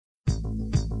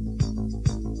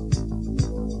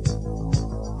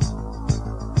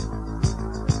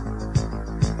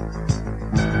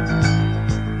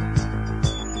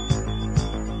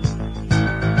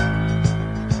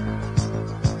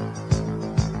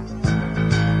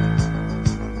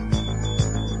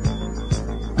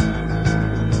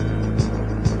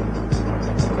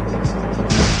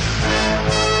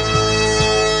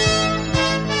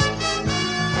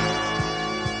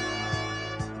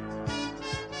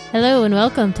Hello and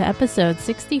welcome to episode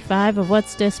 65 of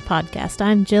What's Dis podcast.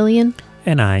 I'm Jillian.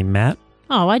 And I'm Matt.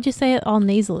 Oh, why'd you say it all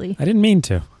nasally? I didn't mean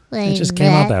to. It just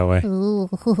came out that way.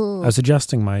 I was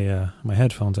adjusting my my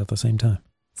headphones at the same time.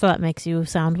 So that makes you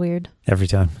sound weird. Every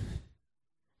time.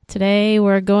 Today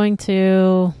we're going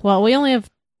to... Well, we only have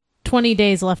 20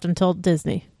 days left until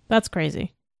Disney. That's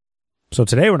crazy. So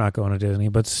today we're not going to Disney,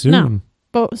 but soon. No,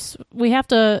 but we have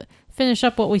to finish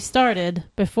up what we started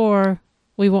before...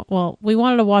 We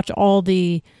wanted to watch all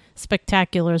the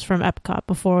spectaculars from Epcot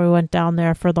before we went down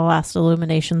there for the last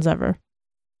Illuminations ever.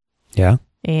 Yeah?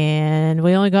 And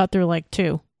we only got through like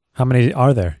 2. How many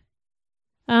are there?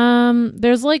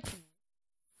 There's like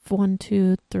 1,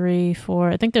 2, 3, 4.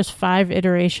 I think there's 5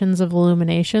 iterations of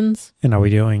Illuminations. And are we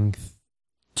doing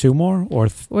 2 more? Or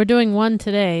We're doing 1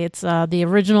 today. It's the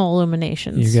original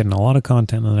Illuminations. You're getting a lot of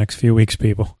content in the next few weeks,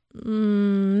 people.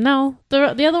 No.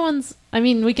 The other ones, I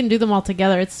mean, we can do them all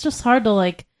together. It's just hard to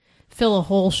like fill a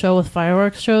whole show with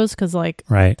fireworks shows because like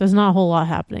there's not a whole lot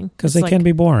happening. Because they can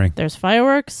be boring. There's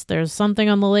fireworks, there's something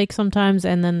on the lake sometimes,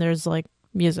 and then there's like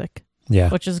music. Yeah.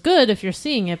 Which is good if you're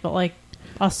seeing it, but like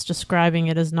us describing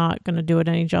it is not going to do it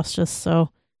any justice. So,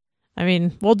 I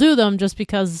mean, we'll do them just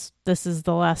because this is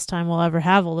the last time we'll ever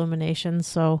have Illuminations.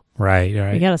 So Right.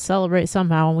 we got to celebrate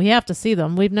somehow, and we have to see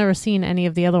them. We've never seen any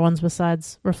of the other ones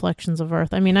besides Reflections of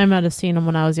Earth. I mean, I might have seen them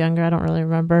when I was younger. I don't really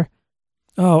remember.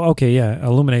 Oh, okay, yeah.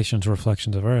 Illuminations,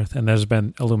 Reflections of Earth. And there's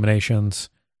been Illuminations,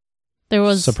 There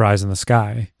was... Surprise in the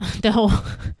Sky. No,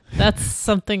 that's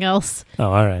something else.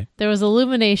 Oh, all right. There was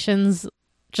Illuminations,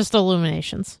 just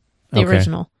Illuminations, the Okay.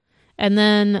 original. And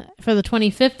then for the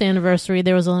 25th anniversary,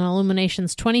 there was an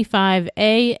Illuminations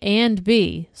 25A and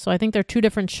B. So I think they're 2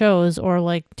 different shows, or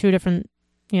like 2 different,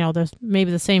 there's maybe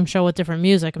the same show with different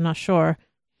music. I'm not sure.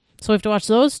 So we have to watch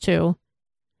those 2.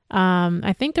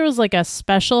 I think there was like a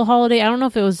special holiday. I don't know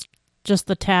if it was just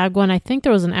the tag one. I think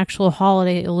there was an actual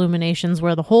holiday Illuminations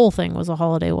where the whole thing was a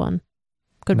holiday one.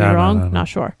 Could be wrong. No. Not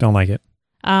sure. Don't like it.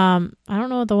 I don't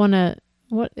know the one that...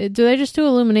 What do they just do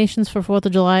Illuminations for 4th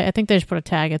of July? I think they just put a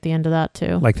tag at the end of that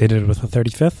too. Like they did with the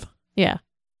 35th? Yeah.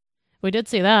 We did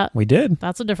see that. We did.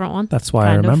 That's a different one. That's why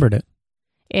I remembered it.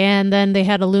 And then they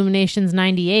had Illuminations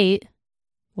 98,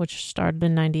 which started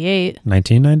in 98.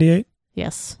 1998?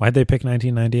 Yes. Why'd they pick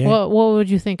 1998? What would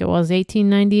you think it was?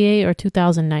 1898 or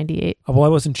 2098? Well, I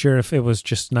wasn't sure if it was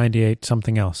just 98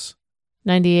 something else.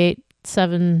 98,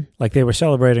 7... Like they were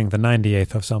celebrating the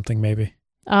 98th of something, maybe.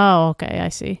 Oh, okay, I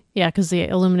see. Yeah, because the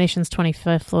Illuminations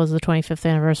 25th was the 25th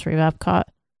anniversary of Epcot.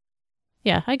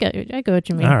 Yeah, I get what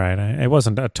you mean. All right. It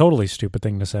wasn't a totally stupid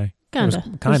thing to say. Kind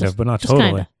of, but not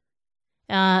totally.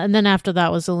 And then after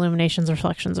that was Illuminations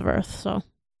Reflections of Earth. So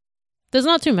there's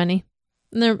not too many.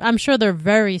 And I'm sure they're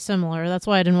very similar. That's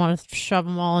why I didn't want to shove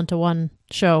them all into one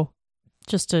show,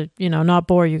 just to not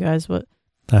bore you guys. But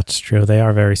that's true. They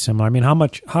are very similar. I mean, how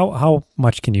much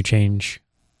can you change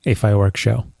a fireworks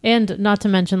show? And not to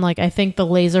mention, like, I think the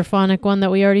Laserphonic one that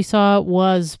we already saw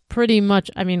was pretty much,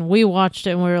 I mean, we watched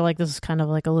it and we were like, this is kind of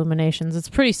like Illuminations. It's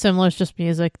pretty similar. It's just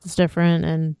music. It's different.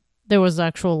 And there was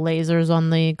actual lasers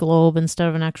on the globe instead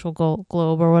of an actual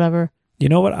globe or whatever. You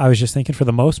know what? I was just thinking, for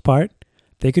the most part,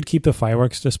 they could keep the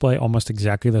fireworks display almost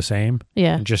exactly the same.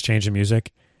 Yeah. And just change the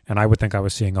music. And I would think I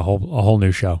was seeing a whole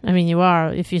new show. I mean, you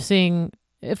are.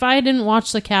 If I didn't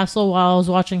watch the castle while I was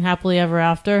watching Happily Ever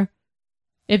After,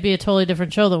 it'd be a totally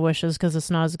different show than Wishes because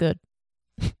it's not as good.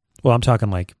 Well, I'm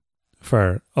talking like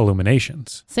for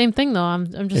Illuminations. Same thing though. I'm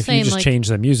just saying, if you just change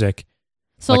the music.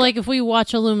 So like if we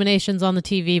watch Illuminations on the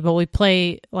TV, but we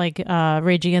play like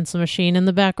Rage Against the Machine in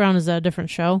the background, is that a different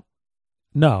show?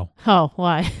 No. Oh,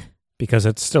 why? Because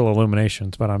it's still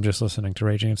Illuminations, but I'm just listening to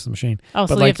Rage Against the Machine. Oh,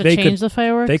 so but you have to change the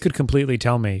fireworks? They could completely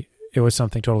tell me it was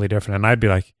something totally different, and I'd be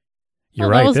like, you're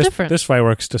that right. was different. This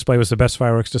fireworks display was the best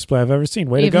fireworks display I've ever seen.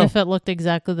 Way to go. Even if it looked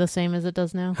exactly the same as it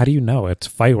does now? How do you know? It's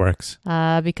fireworks.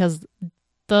 Because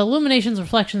the Illuminations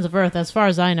Reflections of Earth, as far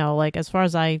as I know, like as far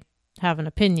as I have an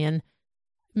opinion,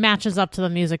 matches up to the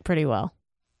music pretty well.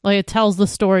 Like it tells the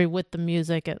story with the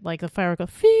music. Like the firework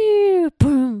goes, phew,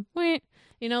 boom, wee.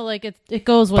 Like it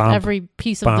goes with Bump, every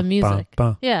piece of the music.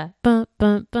 Bump. Yeah. Bump,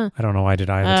 bump, bump. I don't know why did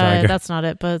I the Tiger. That's not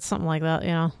it, but it's something like that,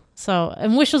 So,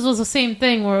 and Wishes was the same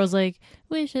thing where it was like,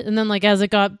 Wishes. And then like as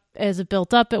it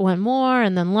built up, it went more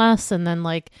and then less. And then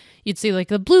like you'd see like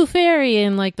the blue fairy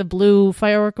and like the blue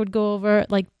firework would go over.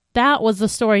 Like that was the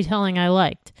storytelling I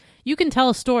liked. You can tell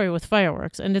a story with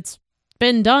fireworks and it's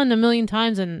been done a million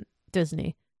times in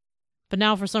Disney. But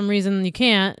now for some reason you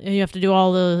can't. You have to do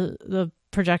all the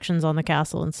projections on the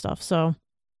castle and stuff. So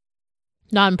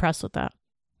not impressed with that.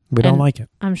 We don't like it.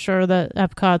 I'm sure that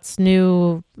Epcot's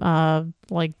new,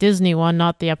 like Disney one,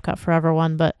 not the Epcot Forever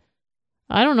one, but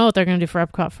I don't know what they're going to do for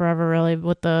Epcot Forever, really. I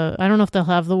don't know if they'll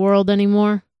have the world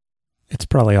anymore. It's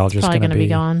probably all just going to be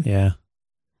gone. Yeah.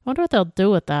 I wonder what they'll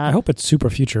do with that. I hope it's super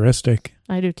futuristic.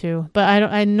 I do too. But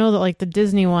I know that like the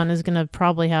Disney one is going to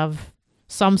probably have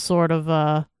some sort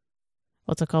of,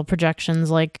 what's it called? Projections,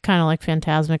 like kind of like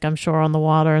Fantasmic, I'm sure, on the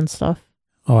water and stuff.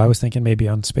 Oh, I was thinking maybe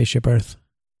on Spaceship Earth.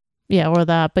 Yeah, or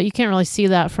that. But you can't really see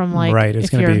that from like, right.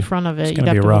 if you're in front of it, you'd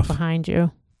have to look behind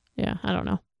you. Yeah, I don't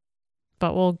know.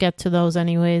 But we'll get to those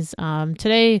anyways.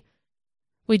 Today,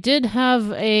 we did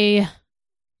have a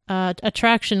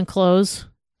attraction close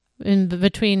in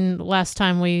between last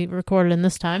time we recorded and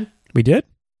this time. We did?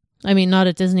 I mean, not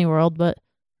at Disney World, but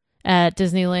at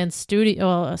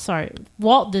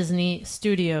Walt Disney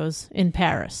Studios in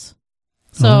Paris.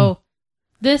 So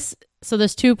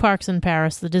there's two parks in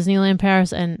Paris, the Disneyland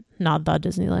Paris and not the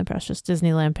Disneyland Paris, just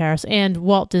Disneyland Paris and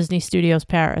Walt Disney Studios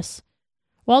Paris.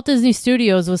 Walt Disney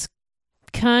Studios was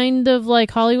kind of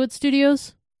like Hollywood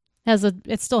Studios.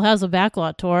 It still has a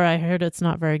backlot tour. I heard it's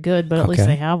not very good, but at least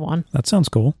they have one. That sounds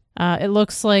cool. It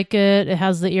looks like it. It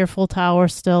has the Earful Tower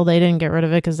still. They didn't get rid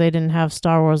of it because they didn't have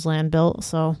Star Wars Land built.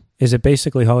 So is it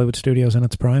basically Hollywood Studios in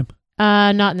its prime?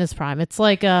 Not in its prime. It's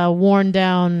like a worn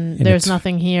down, there's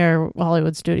nothing here,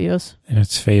 Hollywood Studios. And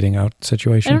it's fading out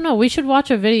situation. I don't know. We should watch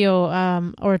a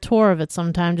video or a tour of it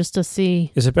sometime just to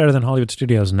see. Is it better than Hollywood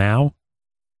Studios now?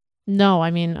 No, I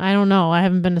mean, I don't know. I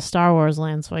haven't been to Star Wars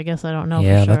Land, so I guess I don't know for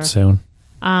sure. Yeah, that's soon.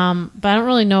 But I don't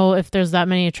really know if there's that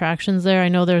many attractions there. I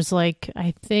know there's like,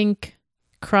 I think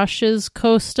Crush's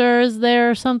coaster is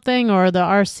there or something, or the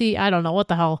RC. I don't know what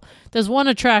the hell. There's one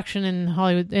attraction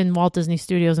in Walt Disney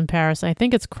Studios in Paris. I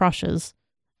think it's Crush's.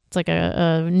 It's like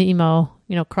a Nemo,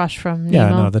 Crush from Nemo.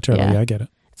 Yeah, no, the turtle. Yeah, I get it.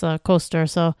 It's a coaster.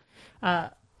 So,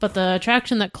 but the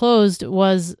attraction that closed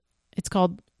it's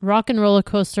called Rock and Roller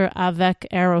Coaster Avec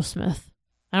Aerosmith.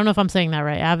 I don't know if I'm saying that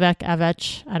right. Avec.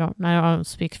 I don't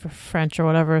speak for French or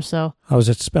whatever. So how is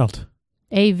it spelled?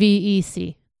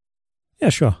 AVEC. Yeah,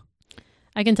 sure.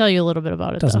 I can tell you a little bit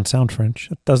about it. Doesn't sound French.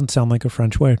 It doesn't sound like a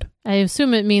French word. I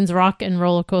assume it means rock and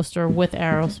roller coaster with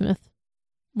Aerosmith.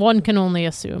 One can only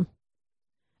assume.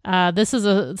 This is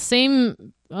a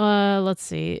same. Let's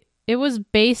see. It was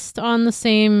based on the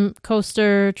same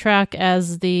coaster track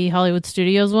as the Hollywood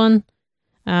Studios one.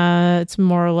 It's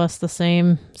more or less the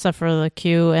same, except for the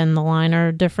queue and the line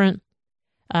are different.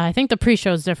 I think the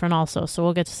pre-show is different also, so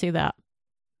we'll get to see that.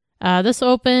 This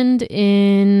opened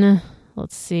in,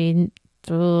 let's see,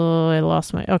 I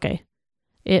lost my, okay.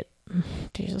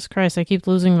 Jesus Christ, I keep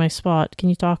losing my spot. Can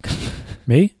you talk?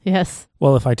 Me? Yes.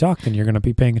 Well, if I talk, then you're going to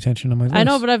be paying attention to my voice. I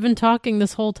know, but I've been talking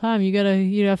this whole time. You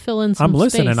gotta fill in some I'm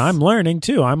listening. space. I'm learning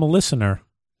too. I'm a listener.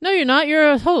 No, you're not.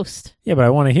 You're a host. Yeah, but I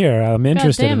want to hear. I'm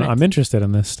interested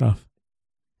in this stuff.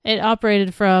 It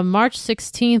operated from March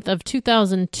 16th of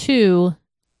 2002,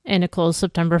 and it closed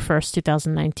September 1st,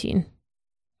 2019.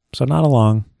 So not a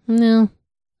long. No.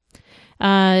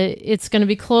 It's going to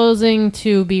be closing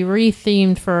to be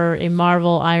rethemed for a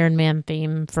Marvel Iron Man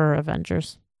theme for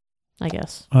Avengers, I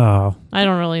guess. Oh. I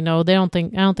don't really know. I don't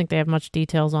think they have much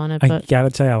details on it. I But gotta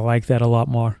tell you, I like that a lot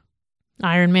more.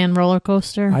 Iron Man roller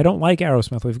coaster. I don't like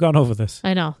Aerosmith. We've gone over this.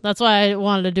 I know. That's why I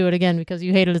wanted to do it again, because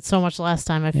you hated it so much last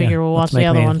time. I figure we'll watch the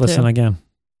other one too. Listen again.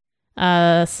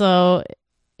 So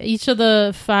each of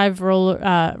the 5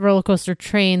 roller coaster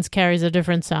trains carries a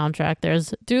different soundtrack.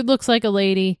 There's Dude Looks Like a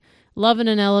Lady, Love in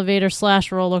an Elevator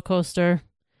 / roller coaster,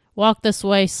 Walk This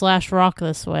Way / Rock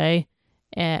This Way,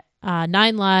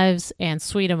 9 Lives, and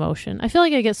Sweet Emotion. I feel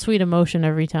like I get Sweet Emotion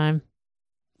every time.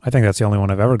 I think that's the only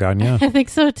one I've ever gotten, yeah. I think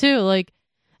so too. Like,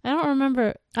 I don't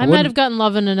remember. I might have gotten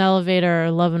Love in an Elevator or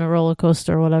Love in a Roller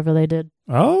Coaster or whatever they did.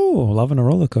 Oh, Love in a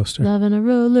Roller Coaster. Love in a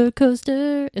Roller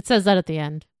Coaster. It says that at the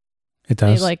end. It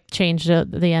does. They changed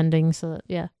the ending, so that,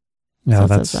 yeah. No,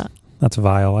 so that's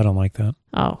vile. I don't like that.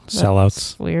 Oh,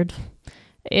 sellouts. Weird.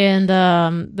 And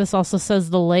this also says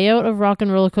the layout of Rock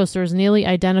and Roller Coaster is nearly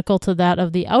identical to that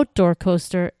of the outdoor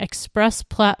coaster Express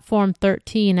Platform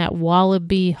 13 at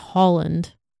Walibi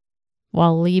Holland.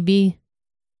 Walibi.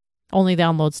 Only the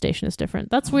download station is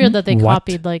different. That's weird that they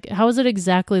copied, how is it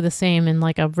exactly the same in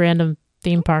a random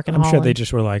theme park in Holland? I'm sure they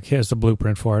just were like, here's the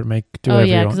blueprint for it.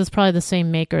 Because it's probably the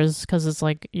same makers, because it's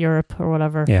Europe or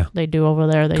whatever they do over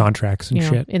there. They, contracts and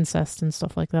shit. Incest and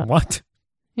stuff like that. What?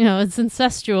 It's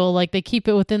incestual. They keep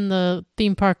it within the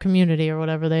theme park community or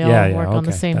whatever. They all work on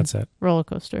the same roller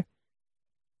coaster.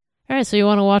 All right, so you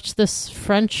want to watch this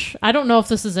French? I don't know if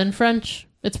this is in French.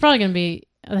 It's probably going to be...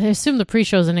 I assume the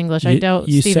pre-show's in English. I doubt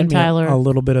Steven Tyler... You sent me a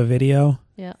little bit of video,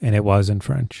 yeah, and it was in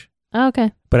French. Oh,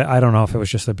 okay. But I don't know if it was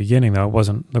just the beginning, though. It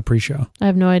wasn't the pre-show. I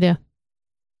have no idea.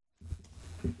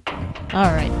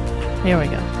 All right. Here we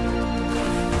go.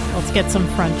 Let's get some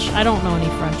French. I don't know any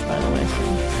French, by the way.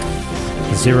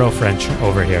 So. Zero French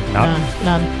over here. None.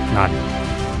 None.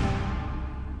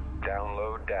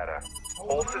 Download data.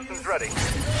 All systems ready.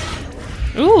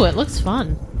 Ooh, it looks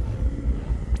fun.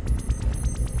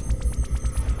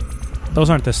 Those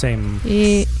aren't the same.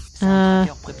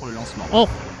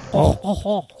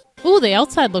 Ooh, the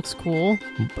outside looks cool.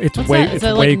 It's What's way that? Is it's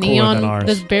that way like cooler neon? than ours.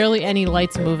 There's barely any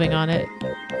lights moving on it.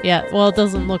 Yeah, well, it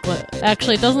doesn't look like...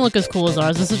 Actually, it doesn't look as cool as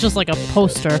ours. This is just like a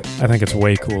poster. I think it's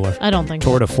way cooler. I don't think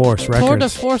Tour de Force Records. Tour de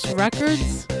Force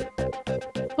Records?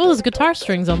 Oh, there's guitar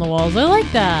strings on the walls. I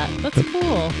like that. That's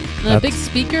cool. And a big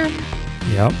speaker.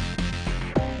 Yep.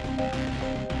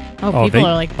 Oh, people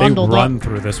are like bundled they run up.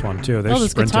 through this one too. They're There's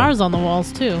sprinting. guitars on the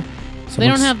walls too. They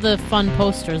don't have the fun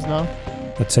posters though.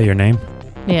 Let's say your name.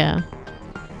 Yeah.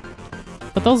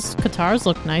 But those guitars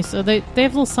look nice. So they have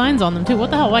little signs on them too. What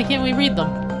the hell? Why can't we read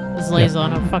them? This lady's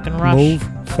on a fucking rush. Move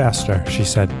faster, she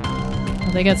said.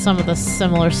 They got some of the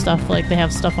similar stuff, like they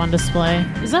have stuff on display.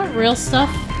 Is that real stuff?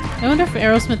 I wonder if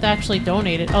Aerosmith actually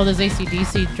donated. Oh, there's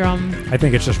AC/DC drum. I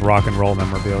think it's just rock and roll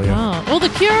memorabilia. Oh, The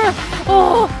Cure!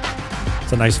 Oh!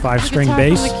 It's a nice 5-string guitar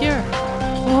bass. from The Cure.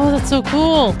 Oh, that's so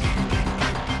cool.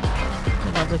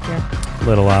 I love The Cure.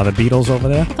 Little the Beatles over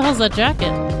there. What the hell's that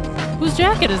jacket? Whose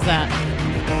jacket is that?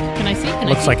 Can I see?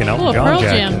 Looks like an Elton a John Pearl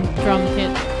jacket. Jam drum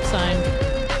kit sign.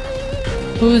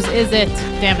 Whose is it?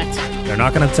 Damn it. They're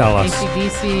not going to tell us.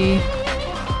 AC/DC.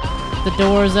 The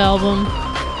Doors album.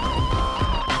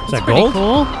 Is that Pretty gold?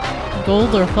 cool.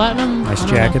 Gold or platinum. Nice I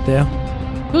don't jacket know. there.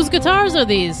 Whose guitars are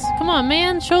these? Come on,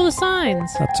 man. Show the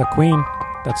signs. That's a Queen.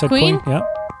 That's a Queen? Yep.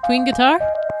 Queen guitar?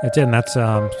 That's it. And that's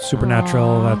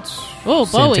Supernatural. That's Oh,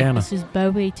 Bowie. Santana. This is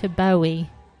Bowie to Bowie.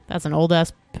 That's an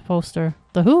old-ass poster.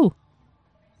 The Who?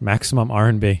 Maximum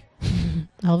R&B.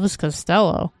 Elvis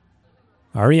Costello.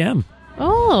 REM.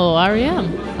 Oh,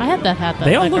 R.E.M. I had that hat that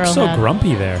They all that look girl so had.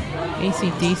 grumpy there.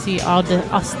 AC/DC,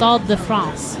 Stade de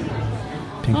France.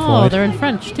 Pink Oh, Floyd. they're in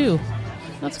French, too.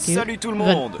 That's cute. Salut tout le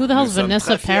monde. Who the hell's Nous sommes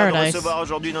Vanessa très fiers de Paradise? recevoir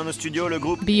aujourd'hui dans nos studios le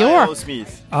groupe Bjork.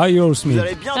 Aerosmith. Vous Aerosmith.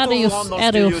 allez bientôt vous rendre dans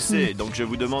le studio C, donc je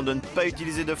vous demande de ne pas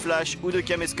utiliser de flash ou de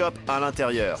caméscope à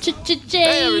l'intérieur.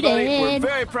 Hey everybody, we're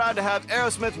very proud to have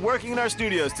Aerosmith working in our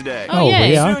studios today. Oh,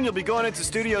 yay. yeah. Soon you'll be going into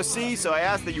Studio C, so I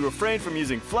ask that you refrain from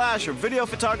using flash or video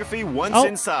photography once Oh,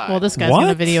 inside. well, this guy's What?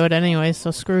 gonna video it anyway, so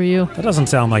screw you. That doesn't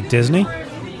sound like Disney.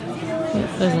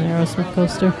 There's an Aerosmith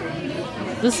poster.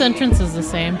 This entrance is the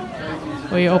same.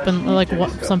 Where you open, like,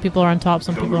 some people are on top,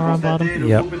 some people are on bottom.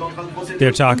 Yep.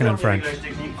 They're talking in French.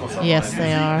 Yes,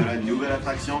 they are.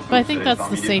 But I think that's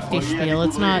the safety spiel.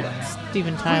 It's not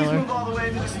Steven Tyler.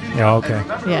 Yeah, okay.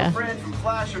 Yeah.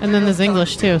 And then there's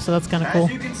English, too, so that's kind of cool.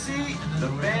 As you can see, the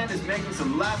band is making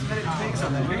some last-minute tweaks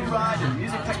on the new ride and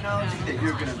music technology that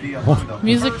you're going to be able to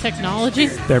Music technology.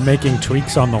 They're making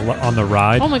tweaks on the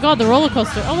ride. Oh my god, the roller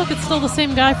coaster. Oh, look, it's still the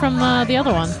same guy from the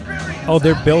other one. Oh,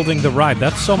 they're building the ride.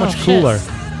 That's so much shit. cooler.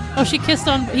 Oh, he kissed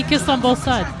on both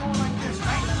sides.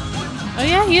 Oh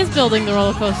yeah, he is building the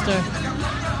roller coaster.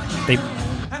 They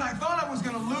And I thought I was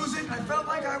going to lose it, and I felt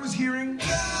like I was hearing...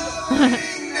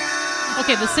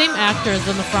 Okay, the same actor is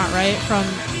in the front, right? From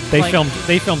they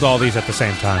like- filmed all these at the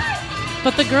same time.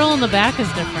 But the girl in the back is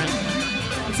different.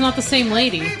 It's not the same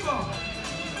lady.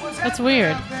 That's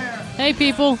weird. Hey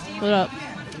people, what up?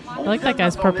 I like that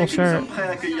guy's purple shirt.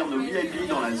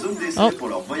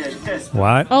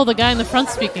 What? Oh, the guy in the front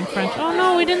speaking French. Oh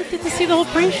no, we didn't get to see the whole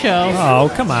pre-show.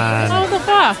 Oh, come on. Oh, what the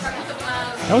fuck?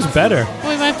 That was better. Well,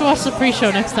 we might have to watch the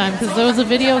pre-show next time, because there was a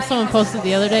video someone posted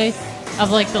the other day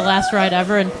of like the last ride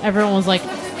ever, and everyone was like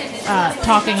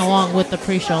talking along with the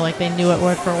pre-show, like they knew it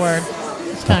word for word.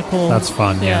 It's kind of cool. That's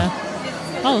fun, yeah.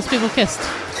 Oh, those people kissed.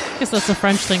 I guess that's a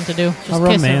French thing to do. Just How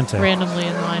kiss romantic. randomly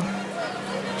in line.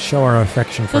 Show our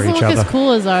affection for Doesn't each look other. as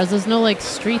cool as ours. There's no like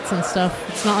streets and stuff.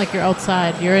 It's not like you're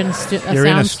outside. You're in a You're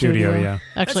in a sound studio, yeah.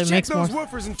 Actually, Let's it makes check more. those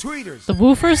woofers and tweeters. The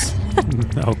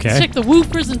woofers. Okay. Check the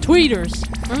woofers and tweeters.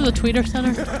 Remember the tweeter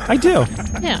center? I do.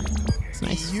 Yeah, it's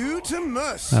nice.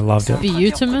 Utimus. I loved it.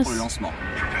 Beautimus.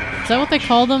 Is that what they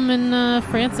call them in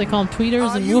France? They call them tweeters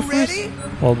Are and you woofers. ready?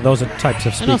 Well, those are types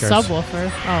of I know speakers. subwoofer.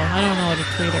 Oh, I don't know what a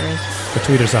tweeter is. The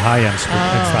tweeter's a high-end speaker.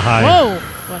 It's the high. Whoa!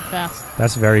 Went fast.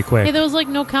 That's very quick. Hey, there was like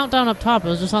no countdown up top. It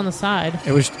was just on the side.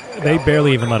 It was. They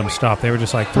barely even let them stop. They were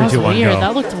just like 3, That 2, was 1, weird. go.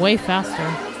 That looked way faster.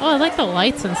 Oh, I like the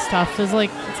lights and stuff. It's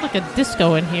like a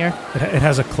disco in here. It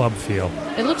has a club feel.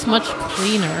 It looks much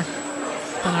cleaner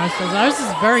than ours does. Ours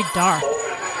is very dark.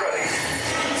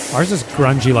 Ours is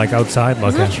grungy, like outside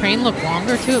Doesn't looking. the train look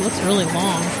longer too? It looks really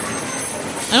long.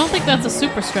 I don't think that's a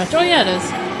super stretch. Oh yeah, it is.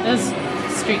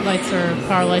 There's street lights or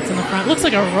car lights in the front. Looks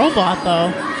like a robot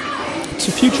though.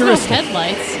 looks No futuristic.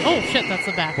 headlights. Oh shit, that's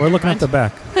the back. We're looking at the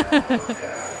back.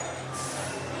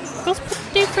 Goes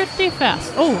pretty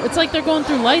fast. Oh, it's like they're going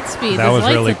through light speed. That There's was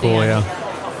lights really at the cool, end. yeah.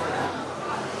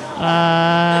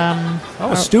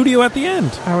 A studio at the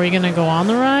end. Are we gonna go on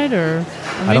the ride, or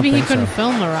don't maybe he think couldn't so.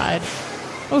 film the ride?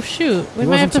 Oh shoot, we He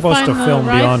might have wasn't to supposed find to the film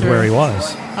ride beyond through. where he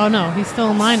was. Oh no, he's still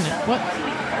in line. What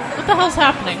the hell's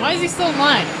happening? Why is he still in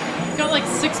line? He's got like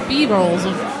 6 B-rolls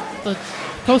of the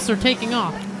coaster taking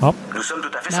off. Oh,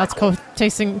 Now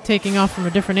it's taking off from a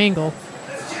different angle.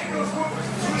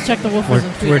 Let's check the woofers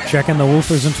and we're tweeters. checking the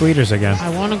woofers and tweeters again. I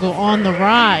want to go on the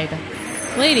ride.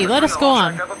 Lady, let us go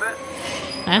on. Check up a bit?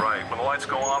 Huh? Right, when the lights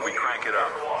go on, we crank it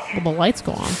up. Well, the lights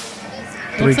go on.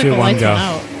 It 3, looks like 2, the 1, lights go. went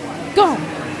out. Go!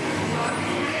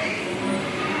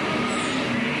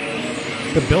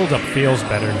 The build-up feels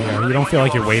better here. You don't feel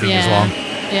like you're waiting as long.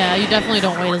 Yeah, you definitely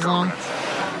don't wait as long.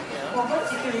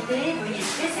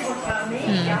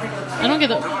 I don't get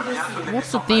the...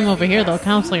 What's the theme over here, though? It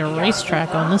kind of looks like a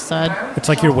racetrack on this side. It's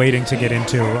like you're waiting to get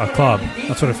into a club.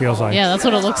 That's what it feels like. Yeah, that's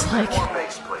what it looks like.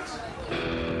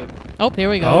 Oh, here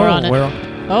we go. We're on it.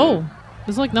 Oh,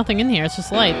 there's like nothing in here. It's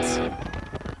just lights.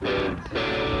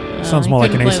 Sounds he more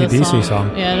like an couldn't play the AC/DC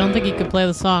song. Yeah, I don't think he could play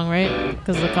the song, right?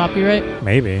 Because of the copyright?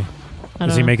 Maybe. I Is don't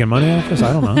he know. making money off this?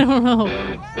 I don't I know. don't know.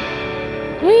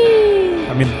 Whee!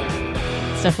 I mean,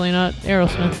 It's definitely not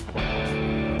Aerosmith.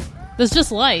 There's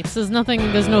just lights. There's nothing.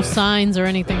 There's no signs or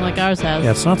anything like ours has.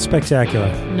 yeah, it's not spectacular.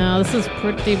 No, this is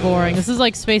pretty boring. This is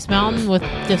like Space Mountain with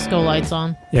disco lights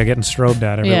on, Yeah, getting strobed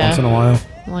at every Yeah. once in a while.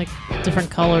 like different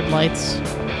colored lights.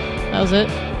 That was it.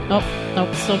 Oh,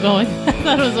 nope, still going. I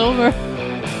thought it was over.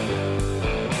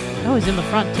 Oh, he's in the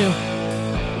front too.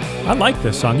 I like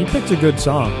this song. You picked a good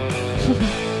song.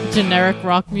 Generic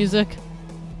rock music.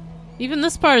 Even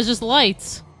this part is just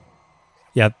lights.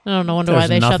 Yeah, I don't know. Wonder why there's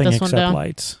they shut nothing this one except down.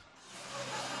 lights.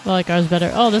 I like ours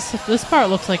better. Oh, this part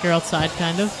looks like you're outside,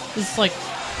 kind of. This is like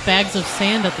bags of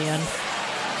sand at the end.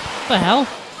 What the hell?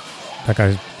 That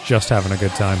guy's just having a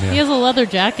good time He here. has a leather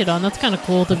jacket on. That's kind of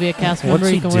cool to be a cast member. What's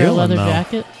You he can wear a doing, leather though?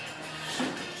 jacket.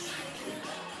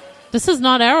 This is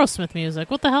not Aerosmith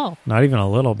music. What the hell? Not even a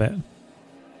little bit.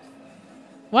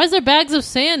 Why is there bags of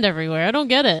sand everywhere? I don't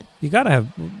get it. You gotta have,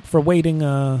 for waiting,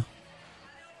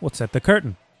 what's that? The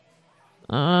curtain.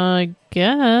 I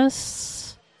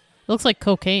guess. Looks like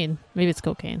cocaine. Maybe it's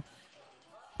cocaine.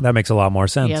 That makes a lot more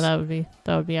sense. Yeah, that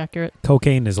would be accurate.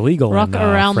 Cocaine is legal Rock in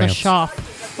around France. the shop.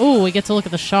 Oh, we get to look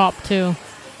at the shop too.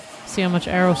 See how much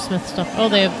Aerosmith stuff. Oh,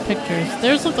 they have pictures.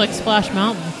 Theirs look like Splash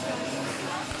Mountain.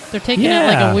 They're taking it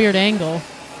like Yeah. a weird angle.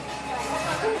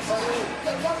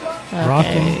 Rock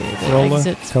Okay, and the roller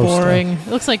exit's coaster. boring. It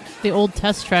looks like the old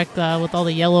test track with all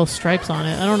the yellow stripes on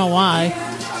it. I don't know why.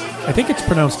 I think it's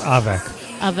pronounced Avec.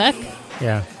 Avec?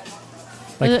 Yeah.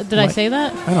 Did I say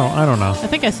that? I don't know. I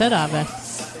think I said Avec.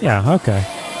 Yeah, okay.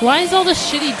 Why is all this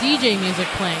shitty DJ music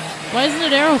playing? Why isn't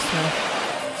it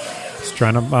Aerosmith? It's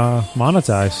trying to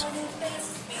monetize.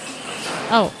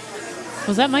 Oh,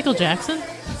 was that Michael Jackson?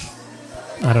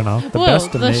 I don't know. The Whoa,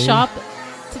 best of the me. shop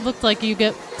looked like you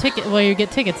get ticket. Well, you get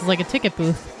tickets. It's like a ticket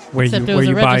booth. Where except you, it was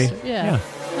where a you buy. register. Yeah.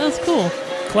 That's cool.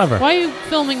 Clever. Why are you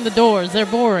filming the doors? They're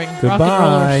boring. Rock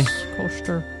Goodbye. and roller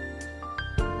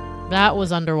coaster. That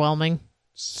was underwhelming.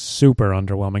 Super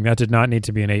underwhelming. That did not need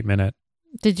to be an 8-minute.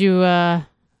 Did you?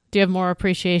 Do you have more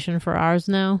appreciation for ours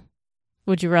now?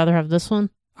 Would you rather have this one?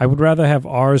 I would rather have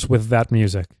ours with that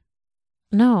music.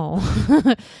 No,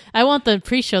 I want the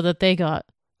pre-show that they got.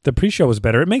 The pre-show was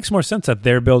better. It makes more sense that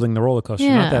they're building the roller coaster,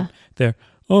 not Yeah. that they're,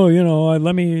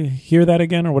 let me hear that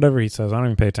again or whatever he says. I don't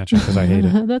even pay attention because I hate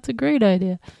it. That's a great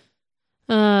idea.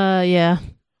 Yeah.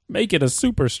 Make it a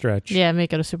super stretch. Yeah,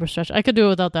 make it a super stretch. I could do it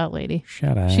without that lady.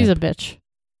 Shut up. She's a bitch.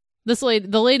 This lady,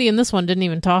 the lady in this one didn't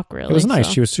even talk really. It was nice.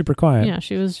 so- She was super quiet. Yeah,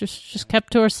 she was just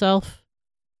kept to herself.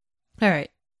 All right.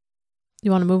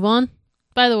 You want to move on?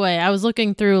 By the way, I was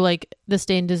looking through like this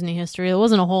day in Disney history. It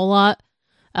wasn't a whole lot,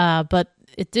 but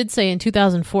it did say in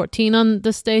 2014 on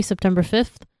this day, September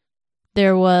 5th,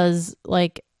 there was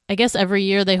like, I guess every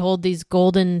year they hold these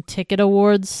golden ticket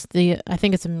awards. I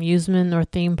think it's Amusement or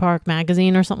Theme Park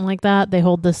Magazine or something like that. They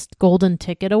hold this golden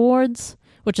ticket awards,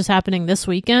 which is happening this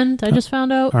weekend. I just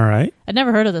found out. All right. I'd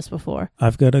never heard of this before.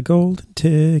 I've got a golden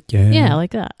ticket. Yeah,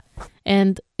 like that.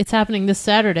 And it's happening this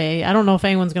Saturday. I don't know if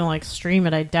anyone's going to like stream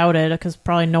it. I doubt it because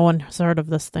probably no one has heard of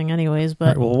this thing anyways. All But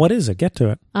right, well, what is it? Get to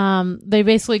it. they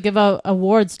basically give out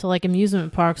awards to like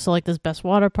amusement parks. So like this best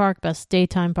water park, best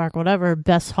daytime park, whatever,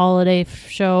 best holiday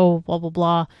show, blah, blah,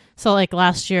 blah. So like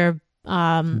last year,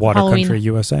 Water Halloween, Country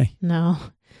USA. No,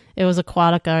 it was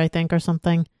Aquatica, I think, or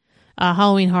something.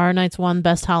 Halloween Horror Nights won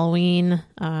best Halloween.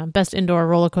 Best indoor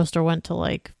roller coaster went to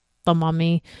like The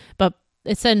Mummy. But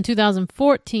it said in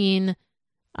 2014,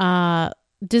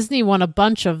 Disney won a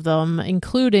bunch of them,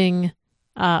 including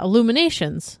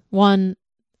Illuminations, won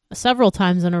several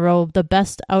times in a row the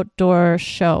best outdoor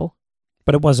show.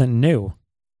 But it wasn't new.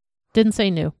 Didn't say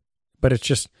new. But it's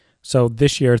just, so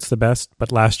this year it's the best,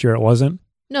 but last year it wasn't?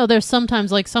 No, there's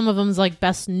sometimes like some of them's like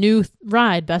best new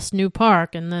ride, best new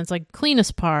park, and then it's like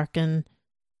cleanest park, and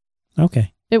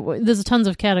okay. There's tons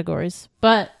of categories.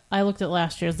 But I looked at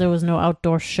last year's, there was no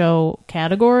outdoor show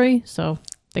category, so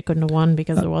they couldn't have won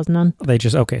because there was none.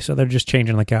 So they're just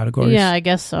changing the categories. Yeah, I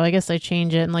guess so. I guess they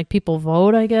change it, and like people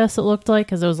vote, I guess it looked like,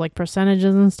 because there was like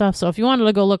percentages and stuff. So if you wanted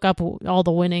to go look up all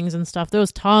the winnings and stuff, there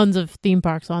was tons of theme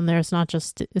parks on there.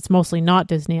 It's mostly not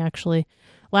Disney, actually.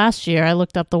 Last year, I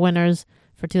looked up the winners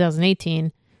for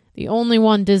 2018. The only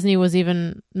one Disney was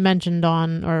even mentioned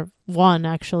on, or won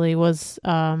actually, was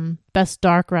Best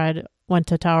Dark Ride went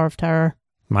to Tower of Terror.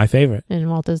 My favorite. In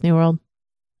Walt Disney World.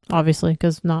 Obviously,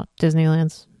 because not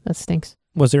Disneyland's. That stinks.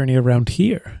 Was there any around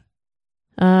here?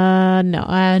 No,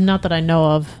 not that I know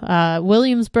of.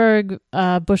 Williamsburg,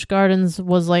 Busch Gardens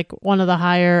was like one of the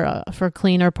higher for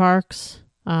cleaner parks.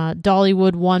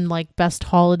 Dollywood won like Best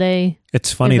Holiday.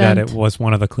 It's funny event. that it was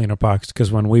one of the cleaner parks,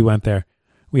 because when we went there,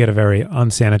 we had a very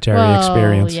unsanitary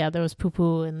experience. Yeah, there was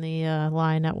poo-poo in the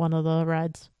line at one of the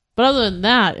rides. But other than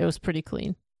that, it was pretty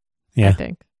clean. Yeah. I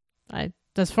think.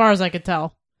 As far as I could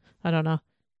tell. I don't know.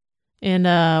 And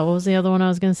what was the other one I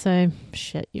was going to say?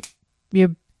 Shit,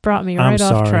 you brought me right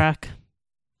off track.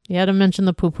 You had to mention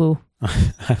the poo-poo.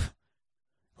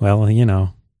 Well, you know.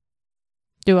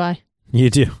 Do I? You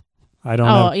do. I don't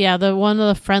know. Oh, yeah, one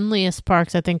of the friendliest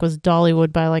parks, I think, was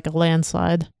Dollywood by like a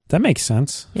landslide. That makes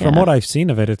sense. Yeah. From what I've seen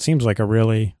of it, it seems like a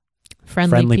really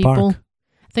friendly people. Park.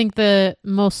 I think the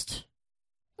most...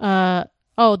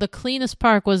 the cleanest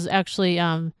park was actually...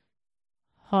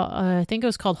 I think it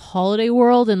was called Holiday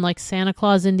World in like Santa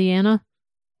Claus, Indiana.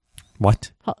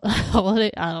 What?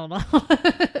 Holiday? I don't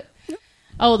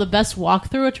know. The best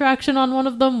walkthrough attraction on one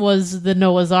of them was the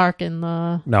Noah's Ark in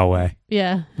the... No way.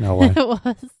 Yeah. No way. It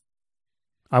was.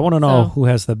 I want to know who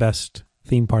has the best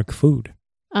theme park food.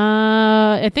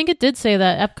 I think it did say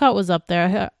that. Epcot was up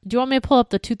there. Do you want me to pull up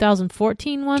the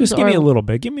 2014 ones? Just give me a little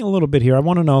bit. Give me a little bit here. I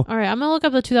want to know. All right, I'm going to look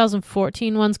up the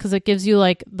 2014 ones because it gives you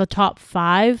like the top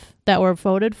 5 that were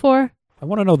voted for. I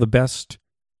want to know the best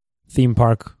theme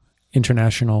park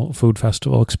international food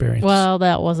festival experience. Well,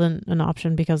 that wasn't an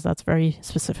option because that's very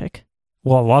specific.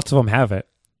 Well, lots of them have it.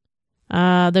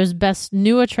 There's best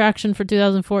new attraction for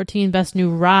 2014, best new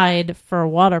ride for a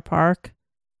water park.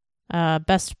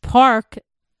 Best park.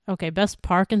 Okay, best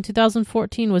park in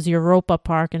 2014 was Europa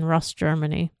Park in Rust,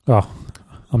 Germany. Oh,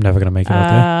 I'm never going to make it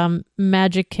out there.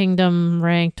 Magic Kingdom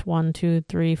ranked 1, 2,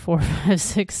 3, 4, 5,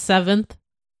 6, 7th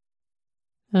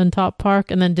in top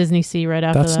park, and then Disney Sea right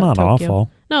after that. That's not Tokyo.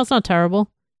 awful. No, it's not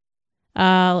terrible.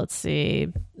 Let's see.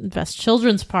 Best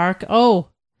Children's Park. Oh,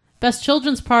 Best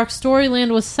Children's Park,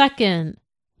 Storyland was second.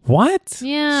 What?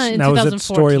 Yeah, in now 2014. Is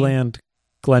it Storyland,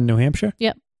 Glen, New Hampshire?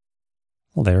 Yep.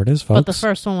 Well, there it is, folks. But the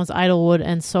first one was Idlewood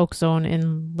and Soak Zone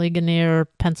in Ligonier,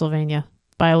 Pennsylvania,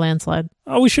 by a landslide.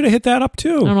 Oh, we should have hit that up,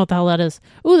 too. I don't know what the hell that is.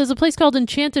 Ooh, there's a place called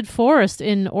Enchanted Forest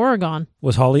in Oregon.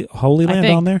 Was Holy Land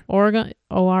on there? Oregon,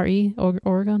 O-R-E,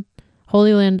 Oregon.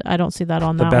 Holy Land, I don't see that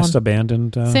on that one. The best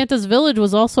abandoned... Santa's Village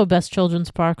was also Best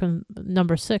Children's Park,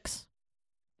 number 6.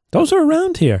 Those are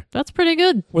around here. That's pretty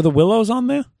good. Were the Willows on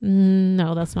there?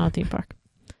 No, that's not a theme park.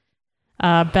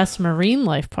 Best Marine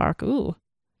Life Park. Ooh.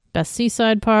 Best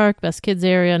Seaside Park, Best Kids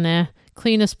Area, nah.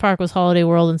 Cleanest park was Holiday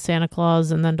World and Santa Claus,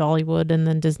 and then Dollywood, and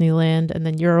then Disneyland, and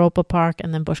then Europa Park,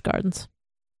 and then Busch Gardens.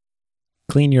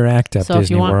 Clean your act up, so Disney World. So if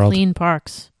you want World. clean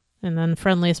parks, and then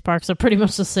friendliest parks are pretty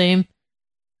much the same.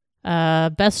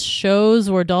 Best shows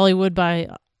were Dollywood by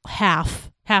half.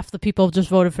 Half the people just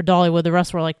voted for Dollywood. The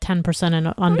rest were like 10%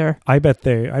 and under. I bet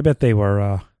they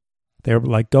were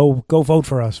like, go vote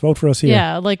for us. Vote for us here.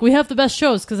 Yeah, like we have the best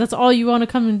shows because that's all you want to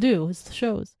come and do is the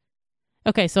shows.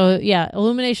 Okay, so yeah,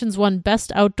 Illuminations won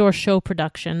Best Outdoor Show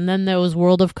Production. Then there was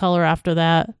World of Color after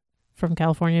that from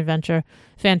California Adventure.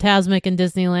 Fantasmic in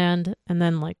Disneyland. And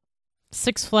then like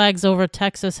Six Flags over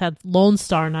Texas had Lone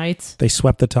Star Nights. They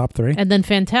swept the top 3. And then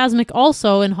Fantasmic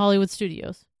also in Hollywood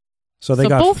Studios. So they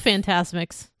got both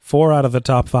Fantasmics. 4 out of the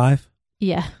top 5?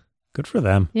 Yeah. Good for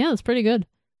them. Yeah, that's pretty good.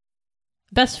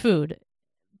 Best food.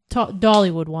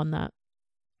 Dollywood won that.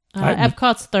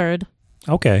 Epcot's 3rd.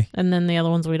 Okay. And then the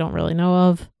other ones we don't really know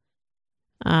of.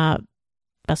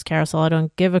 Best Carousel, I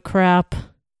don't give a crap.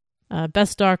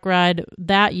 Best Dark Ride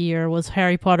that year was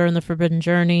Harry Potter and the Forbidden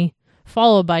Journey,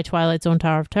 followed by Twilight Zone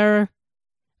Tower of Terror.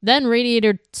 Then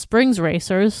Radiator Springs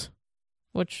Racers.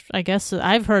 which I guess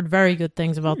I've heard very good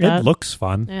things about that. It looks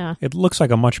fun. Yeah. It looks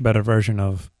like a much better version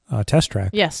of Test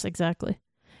Track. Yes, exactly.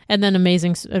 And then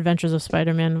Amazing Adventures of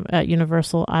Spider-Man at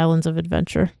Universal Islands of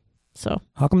Adventure. So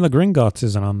How come the Gringotts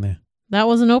isn't on there? that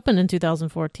wasn't open in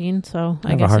 2014, so I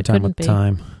have guess a hard it time couldn't with be.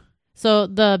 time. So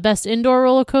the best indoor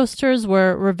roller coasters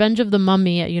were Revenge of the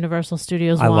Mummy at Universal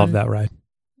Studios I 1. love that ride.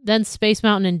 Then Space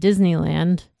Mountain in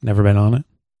Disneyland. Never been on it.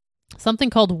 Something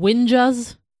called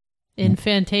Windjaz in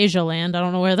Fantasia Land. I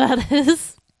don't know where that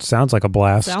is. Sounds like a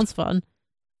blast. Sounds fun.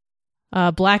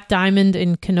 Black Diamond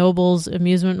in Knoebels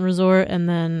Amusement Resort, and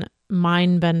then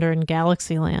Mindbender in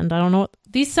Galaxyland. I don't know what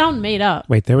these sound made up.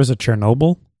 Wait, there was a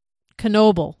Chernobyl?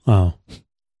 Knoebel. Oh,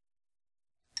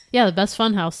 Yeah, the best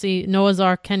fun house. See, Noah's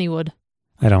Ark, Kennywood.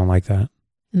 I don't like that.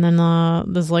 And then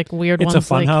there's like weird It's ones. a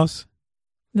fun like, house?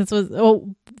 This was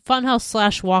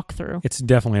funhouse / walkthrough. It's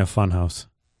definitely a fun house.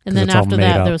 And 'cause then it's all after made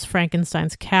that, up. there was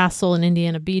Frankenstein's Castle in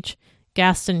Indiana Beach,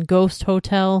 Gaston Ghost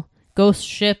Hotel, Ghost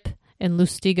Ship, and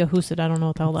Lustiga Huset. I don't know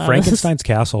what the hell that is. Frankenstein's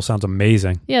Castle sounds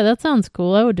amazing. Yeah, that sounds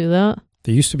cool. I would do that.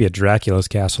 There used to be a Dracula's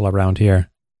Castle around here.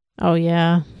 Oh,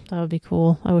 yeah. That would be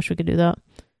cool. I wish we could do that.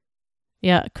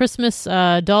 Yeah, Christmas,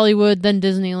 Dollywood, then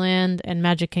Disneyland, and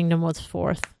Magic Kingdom was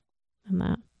fourth in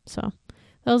that. So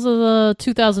those are the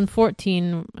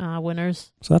 2014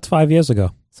 winners. So that's 5 years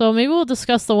ago. So maybe we'll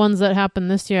discuss the ones that happened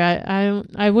this year.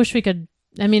 I wish we could.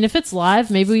 I mean, if it's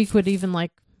live, maybe we could even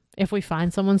if we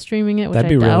find someone streaming it, which That'd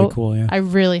be I doubt. really cool, yeah. I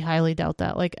really highly doubt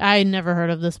that. I never heard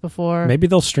of this before. Maybe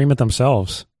they'll stream it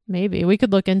themselves. Maybe we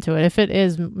could look into it. If it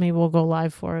is, maybe we'll go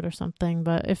live for it or something.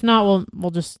 But if not,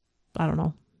 we'll just, I don't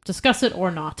know, discuss it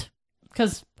or not.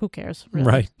 Because who cares, really?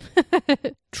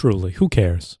 Right. Truly. Who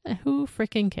cares? Who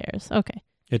freaking cares? Okay.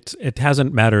 It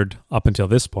hasn't mattered up until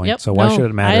this point, Yep. so why No, should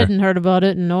it matter? I hadn't heard about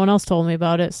it, and no one else told me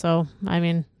about it. So, I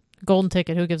mean, golden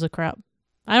ticket, who gives a crap?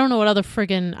 I don't know what other I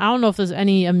don't know if there's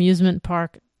any amusement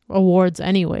park awards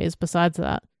anyways besides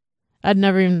that. I'd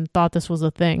never even thought this was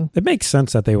a thing. It makes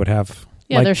sense that they would have...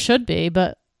 Yeah, there should be,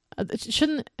 but it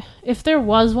shouldn't. If there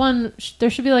was one, there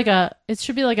should be it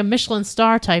should be like a Michelin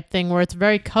star type thing where it's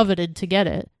very coveted to get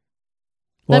it.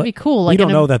 That'd be cool. We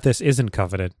don't know that this isn't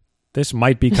coveted. This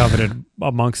might be coveted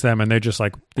amongst them, and they're just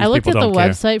like, these I looked at people the don't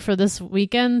care. website for this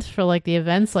weekend for the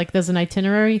events. There's an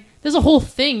itinerary. There's a whole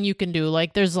thing you can do.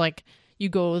 There's you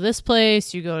go to this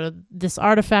place, you go to this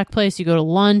artifact place, you go to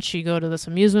lunch, you go to this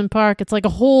amusement park. It's like a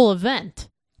whole event.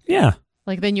 Yeah.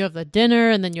 Then you have the dinner,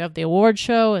 and then you have the award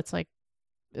show. It's like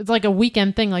a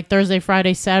weekend thing. Thursday,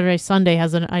 Friday, Saturday, Sunday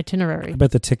has an itinerary. I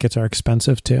bet the tickets are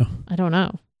expensive, too. I don't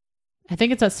know. I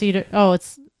think it's at Cedar. Oh,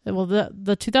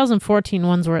 the 2014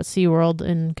 ones were at SeaWorld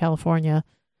in California.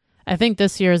 I think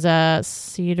this year's at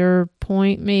Cedar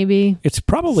Point, maybe. It's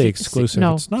probably exclusive.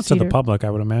 no, it's not to Cedar. the public, I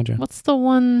would imagine. What's the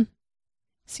one?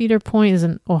 Cedar Point is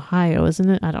in Ohio, isn't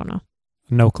it? I don't know.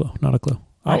 No clue. Not a clue.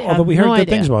 I have Although we heard no good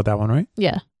idea. things about that one, right?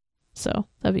 Yeah. So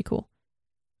that'd be cool.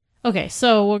 Okay,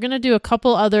 so we're going to do a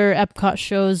couple other Epcot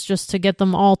shows just to get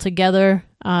them all together.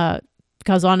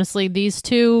 Because honestly, these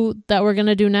two that we're going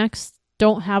to do next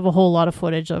don't have a whole lot of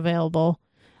footage available.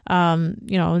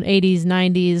 80s,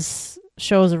 90s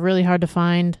shows are really hard to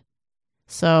find.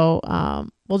 So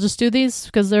we'll just do these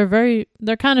because they're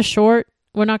kind of short.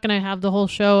 We're not going to have the whole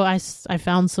show. I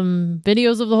found some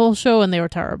videos of the whole show and they were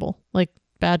terrible.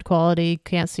 Bad quality,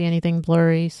 can't see anything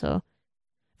blurry, so...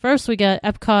 First, we got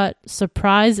Epcot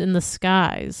Surprise in the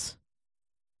Skies.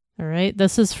 All right,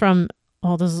 this is from...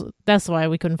 that's why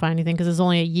we couldn't find anything, because it's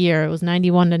only a year. It was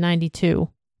 91 to 92.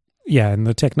 Yeah, and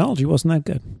the technology wasn't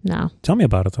that good. No. Tell me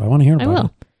about it, though. I want to hear about I will.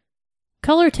 it.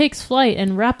 Color takes flight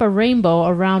and wrap a rainbow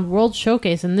around World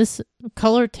Showcase. And this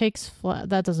Color takes flight...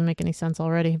 That doesn't make any sense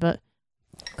already, but...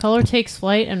 Color takes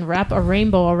flight and wrap a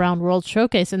rainbow around World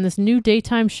Showcase in this new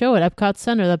daytime show at Epcot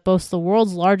Center that boasts the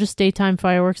world's largest daytime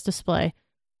fireworks display.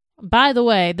 By the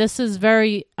way, this is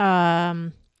very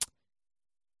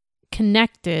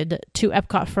connected to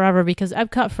Epcot Forever because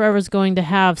Epcot Forever is going to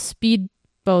have speed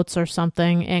boats or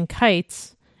something and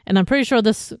kites. And I'm pretty sure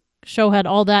this show had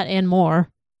all that and more.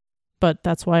 But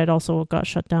that's why it also got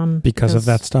shut down. Because of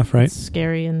that stuff, right? It's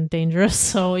scary and dangerous.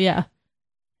 So, yeah.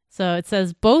 So it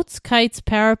says, boats, kites,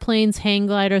 paraplanes, hang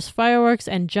gliders, fireworks,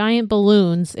 and giant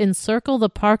balloons encircle the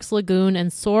park's lagoon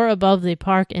and soar above the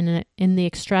park in the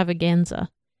extravaganza.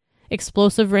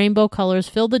 Explosive rainbow colors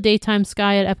fill the daytime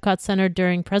sky at Epcot Center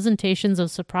during presentations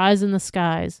of Surprise in the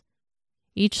Skies.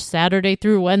 Each Saturday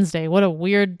through Wednesday. What a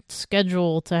weird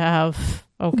schedule to have.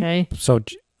 Okay. So,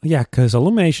 yeah, because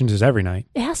Illuminations is every night.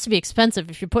 It has to be expensive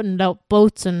if you're putting out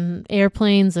boats and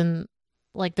airplanes and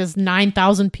there's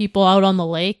 9,000 people out on the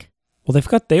lake. Well,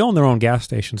 they own their own gas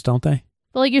stations, don't they?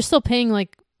 But you're still paying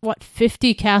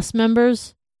 50 cast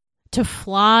members to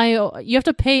fly. You have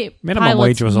to pay minimum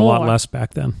wage was more. a lot less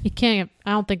back then. You can't.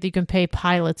 I don't think you can pay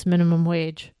pilots minimum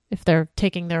wage if they're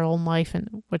taking their own life,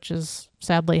 and which is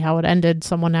sadly how it ended.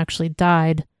 Someone actually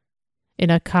died in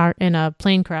a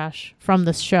plane crash from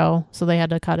this show, so they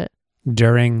had to cut it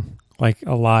During, like,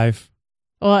 a live...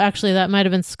 Well, actually, that might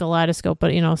have been Kaleidoscope,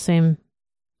 but, same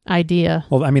idea.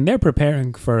 Well, I mean, they're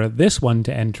preparing for this one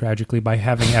to end tragically by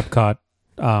having Epcot,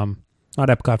 not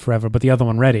Epcot Forever, but the other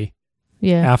one ready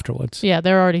afterwards. Yeah,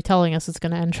 they're already telling us it's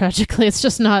going to end tragically. It's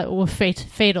just not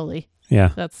fatally.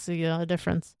 Yeah. That's the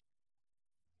difference.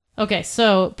 Okay,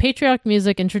 so Patriotic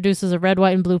Music introduces a red,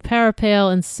 white, and blue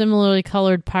parapale and similarly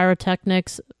colored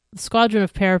pyrotechnics. The squadron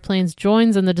of paraplanes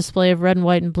joins in the display of red and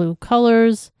white and blue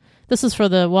colors. This is for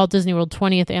the Walt Disney World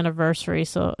 20th anniversary,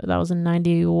 so that was in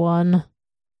 91.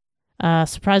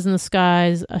 Surprise in the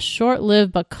Skies, a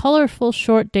short-lived but colorful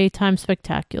short daytime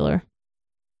spectacular.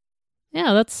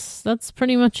 Yeah, that's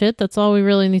pretty much it. That's all we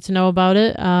really need to know about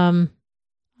it.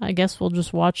 I guess we'll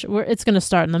just watch. It's going to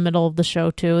start in the middle of the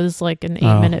show, too. It's like an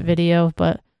 8-minute video,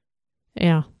 but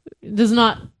there's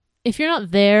not... If you're not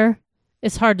there,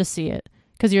 it's hard to see it,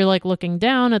 because you're like looking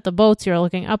down at the boats, you're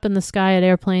looking up in the sky at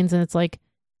airplanes, and it's like,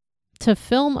 to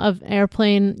film an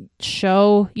airplane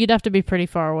show, you'd have to be pretty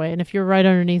far away. And if you're right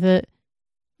underneath it,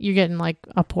 you're getting like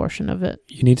a portion of it.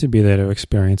 You need to be there to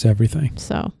experience everything.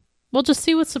 So we'll just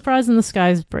see what Surprise in the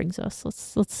Skies brings us. Let's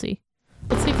see.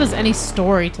 Let's see if there's any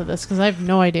story to this, because I have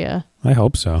no idea. I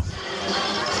hope so.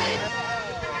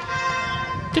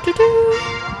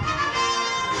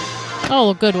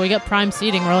 Oh, good. We got prime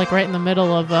seating. We're like right in the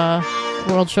middle of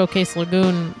World Showcase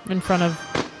Lagoon in front of...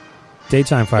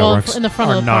 Daytime fireworks in the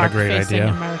front are of the not park a great idea.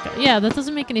 America. Yeah, that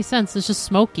doesn't make any sense. It's just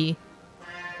smoky.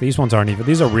 These ones aren't even.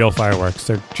 These are real fireworks.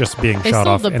 They're just being shot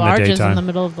off in the daytime. They still have the barges in the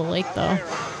middle of the lake, though.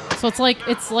 So it's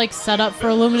like set up for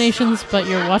illuminations, but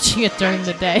you're watching it during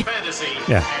the day.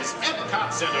 Yeah.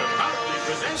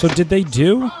 So did they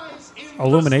do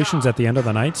illuminations at the end of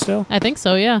the night still? I think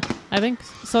so, yeah. I think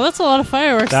so. That's a lot of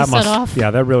fireworks to set off.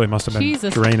 Yeah, that really must have been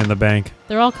draining the bank.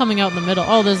 They're all coming out in the middle.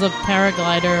 Oh, there's a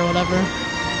paraglider or whatever.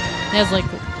 It has like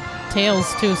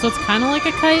tails too, so it's kind of like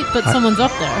a kite, but someone's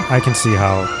up there. I can see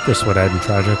how this would end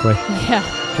tragically. Yeah.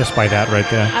 Just by that right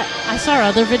there. I saw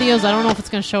other videos. I don't know if it's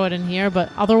going to show it in here, but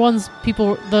other ones,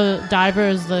 the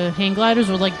divers, the hang gliders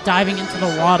were like diving into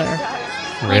the water.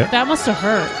 Like, that must have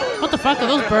hurt. What the fuck? Are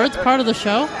those birds part of the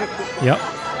show? Yep.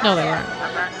 No, they weren't.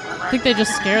 I think they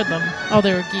just scared them. Oh,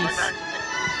 they were geese.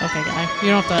 Okay, guy. You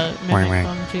don't have to mimic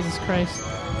them. Jesus Christ.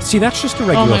 See, that's just a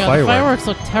regular firework. Oh my God, firework. the fireworks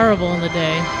look terrible in the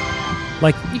day.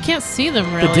 Like, you can't see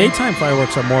them really. The daytime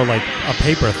fireworks are more like a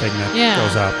paper thing that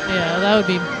goes up. Yeah, that would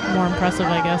be more impressive,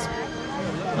 I guess.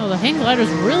 Oh, the hang glider's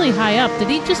really high up. Did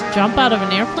he just jump out of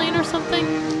an airplane or something?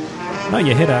 No,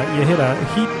 you hit a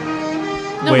heat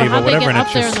wave or whatever, and it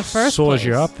just soars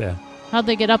you up there. How'd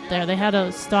they get up there? They had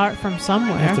to start from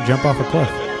somewhere. You have to jump off a cliff.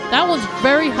 That one's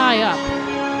very high up.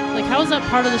 Like, how is that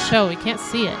part of the show? We can't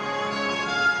see it.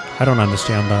 I don't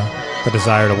understand the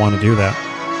desire to want to do that.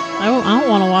 I don't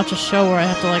want to watch a show where I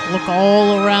have to like look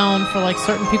all around for like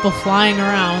certain people flying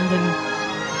around,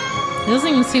 and it doesn't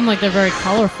even seem like they're very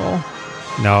colorful.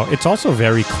 No, it's also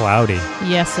very cloudy.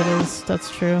 Yes, it is.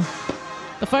 That's true.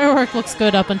 The firework looks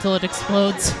good up until it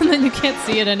explodes, and then you can't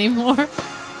see it anymore.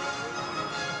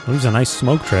 Leaves a nice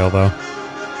smoke trail, though.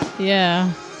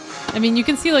 Yeah. I mean, you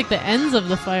can see like the ends of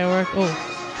the firework. Oh,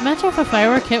 imagine if a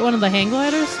firework hit one of the hang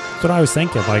gliders. That's what I was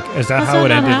thinking. Like, is that how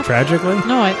it ended tragically?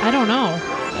 No, I don't know.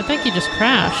 I think he just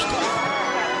crashed.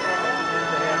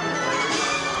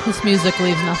 This music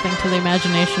leaves nothing to the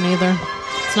imagination either.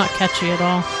 It's not catchy at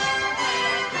all.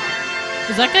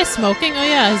 Is that guy smoking? Oh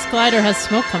yeah, his glider has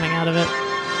smoke coming out of it.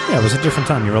 Yeah, it was a different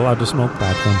time. You were allowed to smoke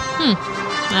back then.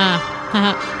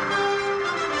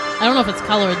 I don't know if it's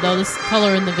colored though. This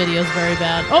color in the video is very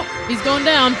bad. Oh, he's going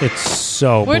down. It's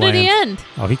so Where bland. did he end?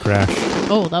 Oh, he crashed.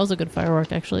 Oh, that was a good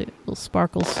firework actually. Little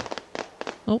sparkles.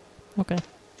 Oh, okay.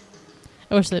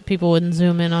 I wish that people wouldn't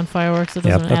zoom in on fireworks. It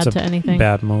doesn't add to anything.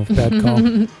 Bad move, bad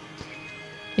call.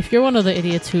 If you're one of the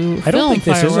idiots who I don't think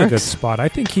fireworks, this is a good spot. I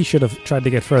think he should have tried to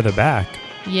get further back.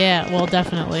 Yeah, well,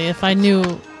 definitely. If I knew,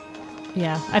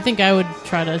 I think I would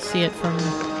try to see it from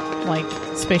like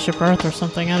Spaceship Earth or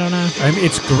something. I don't know. I mean,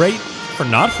 it's great for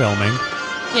not filming.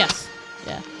 Yes.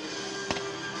 Yeah.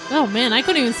 Oh man, I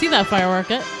couldn't even see that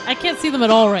firework. I can't see them at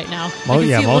all right now. Well,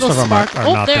 yeah, most of them are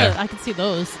not there. I can see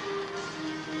those.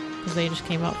 Because they just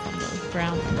came out from the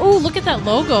ground. Oh, look at that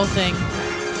logo thing.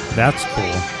 That's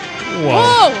cool.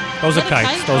 Whoa. Those are kites.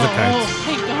 Kite? Those are kites. Oh,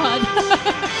 thank God.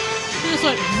 It just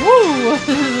went, woo,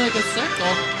 like a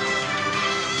circle.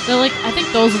 They're like, I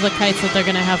think those are the kites that they're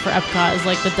gonna have for Epcot, is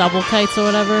like the double kites or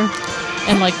whatever,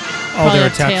 and like Oh, they're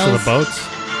probably attached tails. to the boats?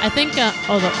 I think.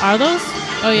 Are those?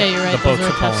 Oh yeah, you're right. The Those boats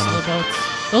are are attached to pulling the boats.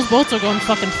 Those boats are going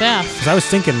fucking fast. Because I was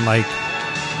thinking, like,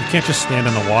 you can't just stand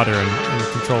in the water and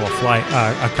control a a kite.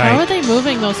 How are they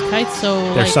moving those kites so?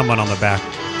 There's like, someone on the back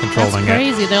that's controlling it.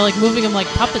 crazy. They're like moving them like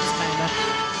puppets, kind of.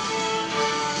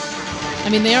 I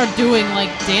mean, they are doing like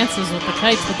dances with the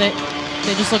kites, but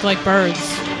they just look like birds.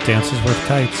 Dances with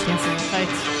kites. Dancing with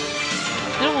kites.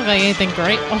 They don't look like anything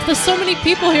great. Oh, there's so many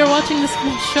people here watching this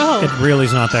show. It really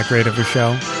is not that great of a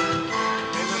show.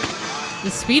 The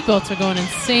speedboats are going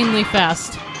insanely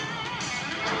fast.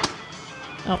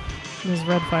 Oh, there's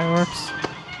red fireworks.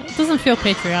 It doesn't feel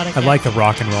patriotic. I yet. like the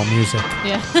rock and roll music.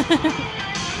 Yeah.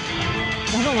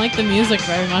 I don't like the music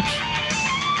very much.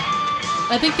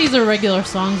 I think these are regular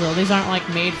songs, though. These aren't, like,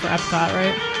 made for Epcot,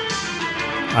 right?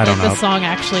 I don't know. The song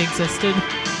actually existed.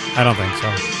 I don't think so.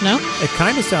 No? It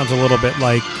kind of sounds a little bit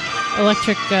like...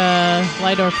 Electric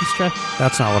Light Orchestra.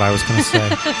 That's not what I was going to say.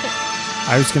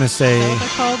 I was going to say... Is that what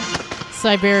they're called?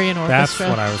 Siberian Orchestra.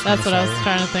 That's what I was That's what I was say.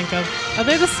 trying to think of. Are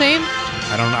they the same?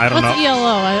 I don't know. What's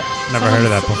ELO? Never heard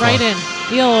of that before. Right in.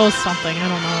 ELO is something. I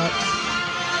don't know it.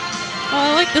 Oh,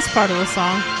 I like this part of the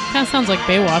song. Kind of sounds like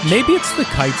Baywatch. Maybe it's the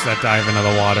kites that dive into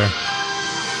the water.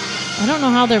 I don't know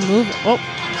how they're moving. Oh,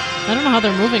 I don't know how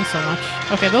they're moving so much.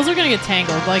 Okay, those are going to get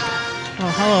tangled. Like,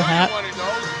 oh, hello, hat.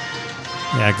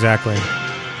 Yeah, exactly.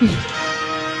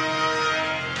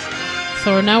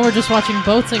 So now we're just watching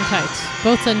boats and kites.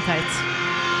 Boats and kites.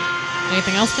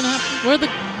 Anything else going to happen? Where the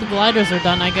gliders are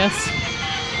done, I guess.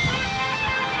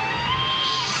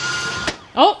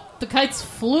 Oh, the kites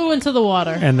flew into the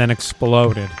water. And then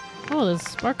exploded. Oh, there's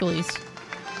sparklies.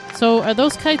 So are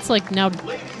those kites, like, now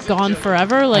gone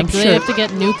forever? Like, I'm do they sure- have to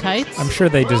get new kites? I'm sure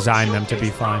they designed them to be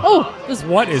fine. Oh, there's,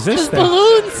 What is this there's thing?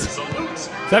 balloons.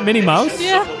 Is that Minnie Mouse?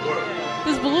 Yeah.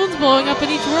 There's balloons blowing up in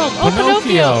each world. Oh,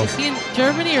 Pinocchio. Is he in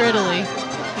Germany or Italy?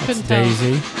 I couldn't tell.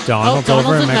 Daisy. Oh, Donald's Donald's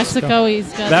over in in Mexico. He's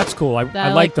got That's cool. I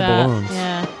like the that. balloons.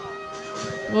 Yeah.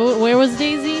 Where was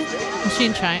Daisy? Was she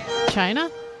in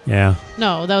China? Yeah.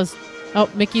 No, that was... Oh,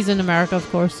 Mickey's in America, of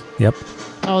course. Yep.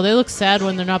 Oh, they look sad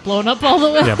when they're not blown up all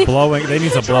the way. Yeah, blowing. They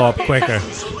need to blow up quicker.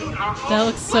 That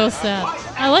looks so sad.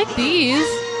 I like these.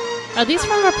 Are these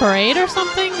from a parade or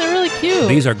something? They're really cute.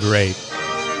 These are great.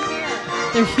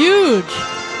 They're huge.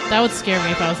 That would scare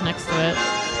me if I was next to it.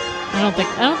 I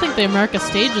don't think the America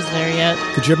stage is there yet.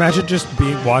 Could you imagine just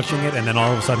watching it and then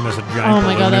all of a sudden there's a giant Oh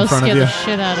my god, balloon that in would front scare of you? the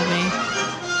shit out of me.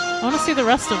 I want to see the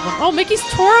rest of them. Oh, Mickey's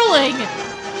twirling.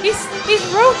 He's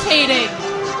rotating.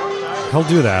 He'll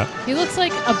do that. He looks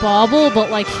like a bauble, but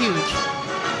like huge,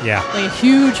 Yeah. like a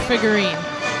huge figurine.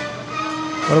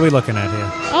 What are we looking at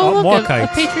here? Oh, look, more a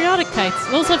kites. patriotic kites.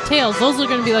 Those have tails. Those are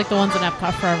going to be like the ones in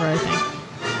Epcot Forever, I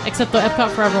think. Except the Epcot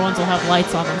Forever ones will have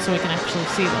lights on them, so we can actually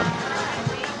see them.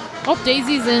 Oh,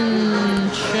 Daisy's in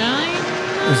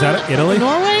China? Is that Italy?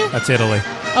 Norway? That's Italy.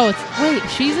 Oh, wait,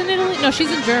 she's in Italy? No,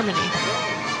 she's in Germany.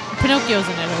 Pinocchio's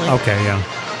in Italy. Okay, yeah.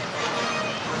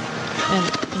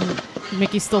 And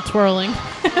Mickey's still twirling.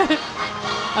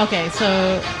 Okay,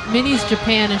 so Minnie's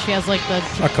Japan, and she has like the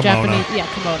A kimono. Japanese... Yeah,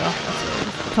 kimono. That's what it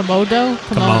is. Komodo?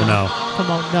 Kimono.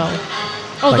 Kimono.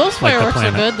 Oh, Like- those like the fireworks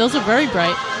are planet. good. Those are very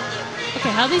bright. Okay,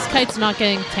 how are these kites not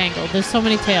getting tangled? There's so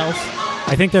many tails.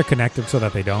 I think they're connected so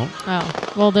that they don't.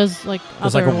 Oh, well, there's like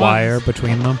There's other like a wire ones.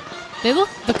 between them.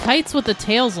 The kites with the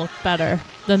tails look better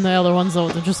than the other ones, though.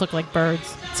 They just look like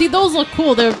birds. See, those look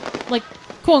cool. They're like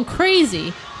going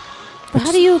crazy. But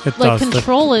how do you It like does.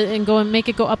 control it and go and make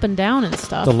it go up and down and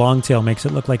stuff? The long tail makes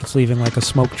it look like it's leaving like a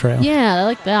smoke trail. Yeah, I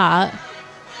like that.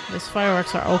 These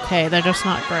fireworks are okay. They're just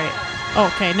not great.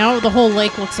 Okay, now the whole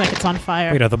lake looks like it's on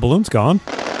fire. Wait, are the balloons gone?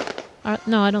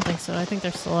 No, I don't think so. I think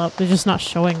they're still up. They're just not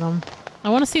showing them. I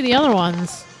want to see the other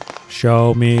ones.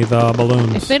 Show me the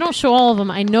balloons. If they don't show all of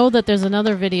them, I know that there's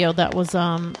another video that was,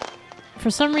 for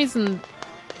some reason,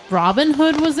 Robin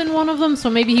Hood was in one of them, so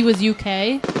maybe he was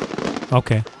UK,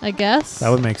 Okay, I guess. that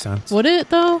would make sense. Would it,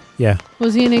 though? Yeah,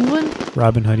 Was he in England?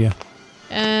 Robin Hood, yeah.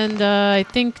 And I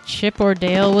think Chip or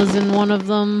Dale was in one of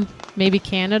them. Maybe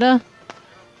Canada?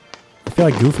 I feel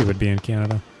like Goofy would be in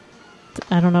Canada.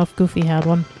 I don't know if Goofy had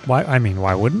one. Why? I mean,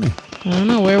 why wouldn't he? I don't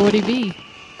know. Where would he be?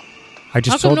 I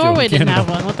just How come told Norway you. didn't Canada. have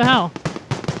one? What the hell?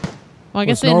 Well, I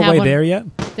guess Was they didn't Norway have one. there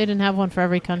yet? They didn't have one for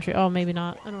every country. Oh, maybe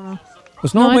not. I don't know.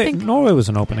 Was No, I Norway? think- Norway was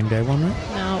an opening day one, right?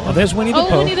 No. Oh, there's Winnie the Pooh.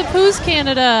 Oh, Winnie the Pooh's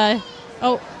Canada.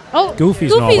 Oh,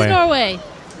 Goofy's Norway.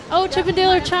 Oh, Chip and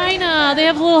Dale are China. They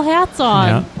have little hats on.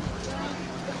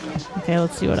 Yeah. Okay,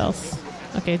 let's see what else.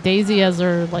 Okay, Daisy has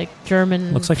her like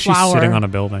German Looks like flower. she's sitting on a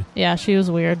building. Yeah, she was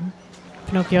weird.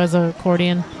 Pinocchio has an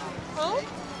accordion.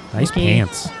 Nice Mickey.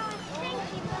 pants.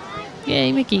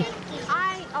 Yay, Mickey.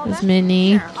 There's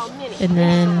Minnie. And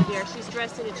then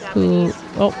who?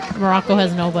 Oh, Morocco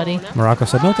has nobody. Morocco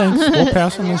said, no thanks. We'll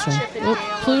pass on this one.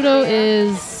 Oh, Pluto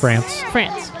is France.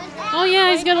 Oh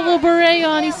yeah, he's got a little beret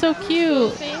on. He's so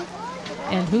cute.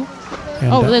 And who?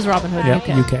 And, There's Robin Hood. Yep,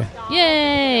 UK.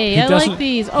 Yay! He I like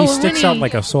these. Oh, he and sticks Winnie. out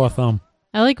like a sore thumb.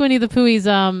 I like Winnie the Pooh. He's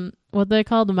what they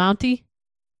call the Mountie.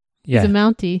 Yeah. He's a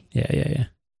Mountie. Yeah.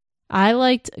 I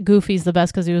liked Goofy's the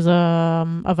best because he was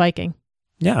a Viking.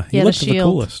 Yeah, He he had a looked the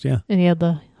shield. coolest, yeah. And he had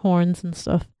the horns and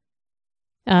stuff.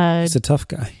 He's a tough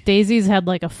guy. Daisy's had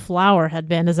like a flower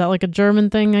headband. Is that like a German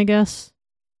thing, I guess?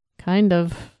 Kind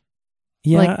of.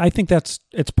 Yeah, Like- I think it's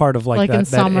part of like in that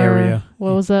summer. area.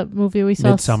 What was that movie we saw?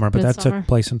 Midsummer, but that Midsummer. took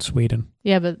place in Sweden.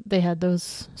 Yeah, but they had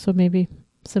those, so maybe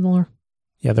similar.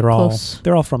 Yeah, they're Close.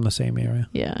 all from the same area.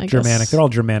 Yeah, I Germanic. guess. They're all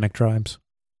Germanic tribes.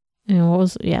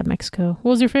 And Mexico.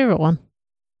 What was your favorite one?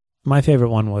 My favorite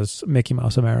one was Mickey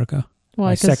Mouse America.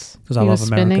 Why? Because I he love was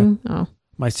America. spinning? Oh,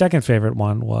 My second favorite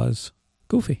one was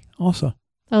Goofy, also.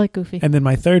 I like Goofy. And then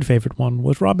my third favorite one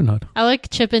was Robin Hood. I like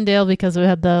Chip and Dale because we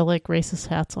had the like racist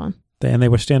hats on. And they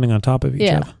were standing on top of each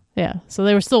other. Yeah. So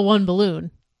they were still one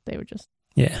balloon. They were just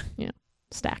Yeah.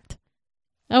 stacked.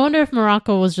 I wonder if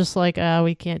Morocco was just like,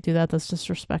 we can't do that. That's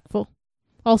disrespectful.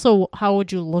 Also, how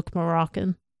would you look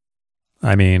Moroccan?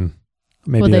 I mean,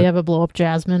 maybe. Would they have a blow up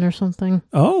Jasmine or something?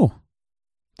 Oh,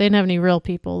 They didn't have any real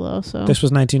people though. So this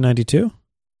was 1992?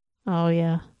 Oh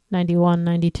yeah, 91,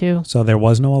 92. So there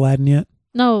was no Aladdin yet?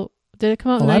 No, did it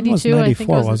come out in Aladdin 92? was I think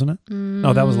 94, wasn't it?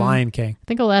 No, that was Mm, Lion King. I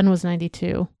think Aladdin was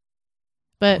 92.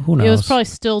 But Who it was knows? probably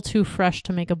still too fresh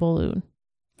to make a balloon.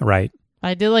 Right.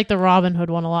 I did like the Robin Hood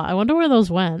one a lot. I wonder where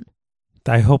those went.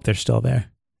 I hope they're still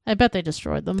there. I bet they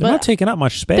destroyed them. They're but not taking up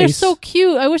much space. they're so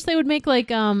cute. I wish they would make like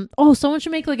someone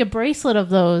should make like a bracelet of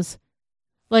those.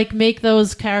 Like make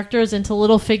those characters into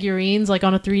little figurines like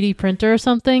on a 3D printer or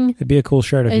something. It'd be a cool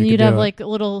shirt if And you you'd could have do it. like a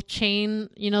little chain,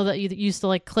 that you used to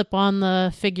like clip on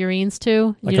the figurines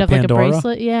to. Like You'd a have Pandora? like a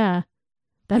bracelet. Yeah.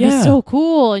 That'd Yeah. be so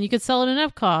cool. And you could sell it in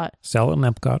Epcot. Sell it in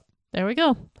Epcot. There we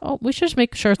go. Oh, we should just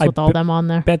make shirts I with all them on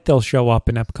there. Bet they'll show up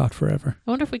in Epcot forever. I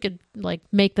wonder if we could like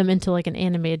make them into like an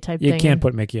animated type You thing. can't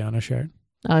put Mickey on a shirt.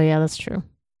 Oh yeah, that's true.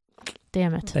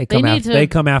 Damn it. They come after. They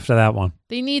come after that one.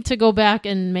 They need to go back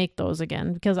and make those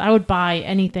again because I would buy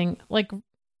anything. Like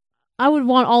I would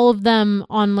want all of them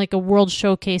on like a World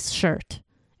Showcase shirt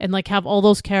and like have all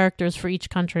those characters for each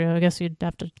country. I guess you'd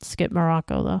have to skip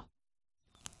Morocco though.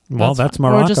 Well, that's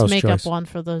fine. Morocco's Or just make choice. up one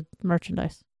for the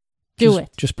merchandise. Do it.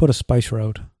 Just put a spice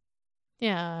road.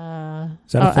 Yeah.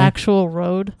 Is that a thing? Actual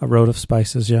road. A road of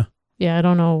spices, yeah. Yeah, I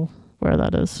don't know where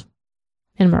that is.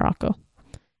 In Morocco.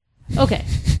 Okay.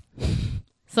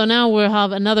 So now we'll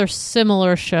have another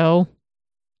similar show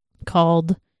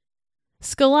called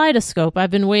Skaleidoscope.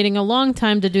 I've been waiting a long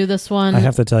time to do this one. I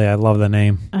have to tell you, I love the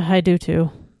name. I do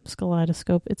too.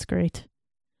 Skaleidoscope. It's great.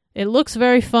 It looks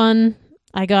very fun.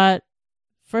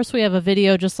 First we have a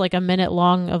video just like a minute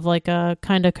long of like a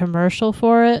kind of commercial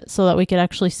for it so that we could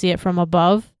actually see it from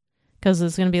above because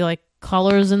there's going to be like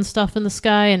colors and stuff in the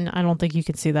sky and I don't think you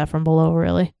can see that from below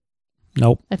really.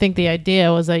 Nope. I think the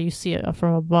idea was that you see it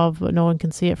from above, but no one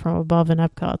can see it from above in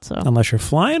Epcot. So Unless you're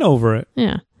flying over it.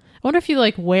 yeah, I wonder if you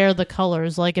like wear the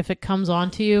colors, like if it comes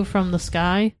onto you from the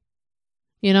sky,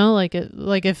 like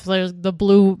if there's the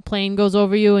blue plane goes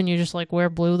over you and you just like wear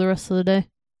blue the rest of the day.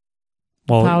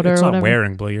 Well, Powder it's or not whatever.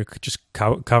 wearing blue. You're just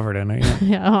covered in it. Yeah.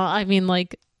 Yeah, I mean,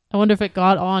 like I wonder if it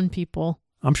got on people.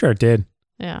 I'm sure it did.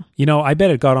 Yeah, I bet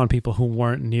it got on people who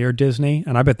weren't near Disney,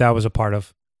 and I bet that was a part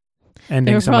of they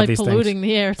ending were some of probably these polluting things.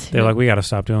 the air too. They're like, we got to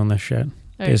stop doing this shit. All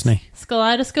right, Disney.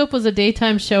 Skaleidoscope was a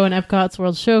daytime show in Epcot's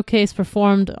World Showcase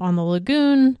performed on the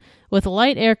lagoon with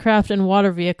light aircraft and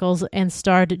water vehicles and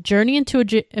starred Journey into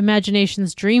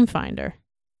Imagination's Dreamfinder.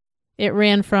 It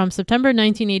ran from September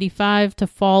 1985 to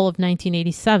fall of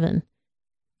 1987,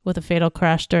 with a fatal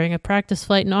crash during a practice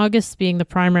flight in August being the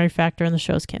primary factor in the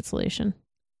show's cancellation.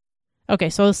 Okay,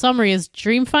 so the summary is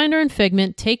Dreamfinder and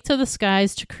Figment take to the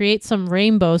skies to create some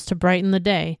rainbows to brighten the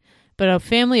day, but a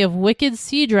family of wicked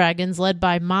sea dragons led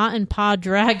by Ma and Pa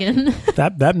Dragon.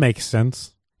 That makes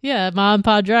sense. Yeah, Ma and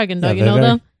Pa Dragon, don't you they're know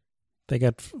them? They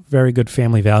got very good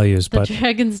family values, The but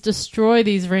dragons destroy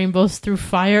these rainbows through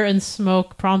fire and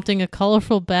smoke, prompting a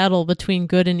colorful battle between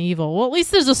good and evil. Well, at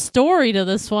least there's a story to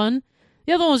this one.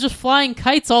 The other one was just flying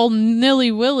kites all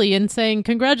nilly-willy and saying,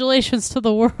 congratulations to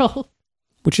the world.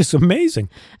 which is amazing.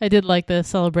 I did like the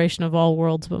celebration of all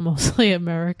worlds, but mostly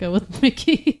America with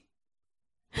Mickey.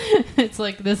 It's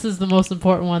like, this is the most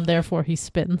important one, therefore he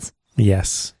spins.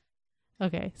 Yes.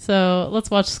 Okay, so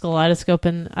let's watch Skaleidoscope,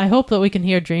 and I hope that we can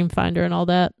hear Dreamfinder and all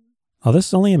that. Oh, this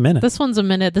is only a minute. This one's a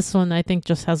minute. This one, I think,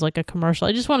 just has like a commercial.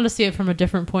 I just wanted to see it from a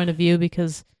different point of view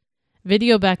because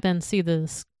video back then, see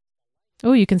this.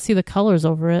 Oh, you can see the colors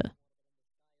over it.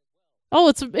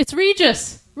 Oh, it's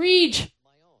Regis.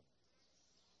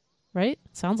 Right?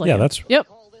 Sounds like Yeah, him. that's Yep.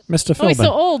 Mr. Oh, he's Philbin.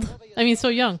 so old. I mean, so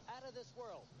young.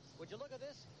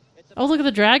 Oh, look at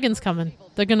the dragons coming.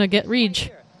 They're going to get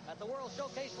Reg.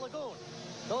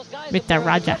 Mr.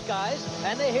 Raja.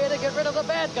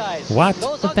 What?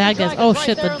 The bad guys. Oh,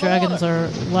 shit, the dragons are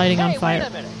lighting on fire.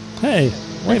 Hey,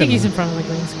 I wait a think he's in minute. front of the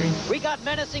green screen. We got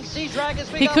menacing sea dragons.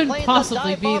 He couldn't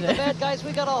possibly be there.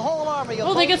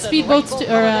 Oh, they get speedboats too,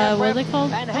 or what are they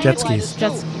called? Jet skis.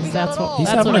 Jet skis, that's what. He's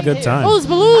that's having what a good time. Oh, there's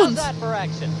balloons.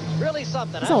 Really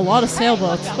something. There's a lot of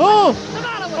sailboats. Oh,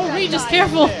 oh, Regis,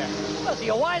 careful.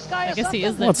 I guess he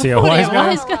is there. What's he, a Oh, wise yeah, guy?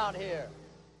 wise guy?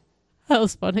 That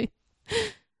was funny.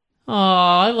 Oh,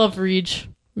 I love Reg,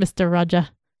 Mr. Raja.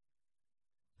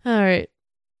 All right.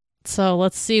 So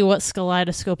let's see what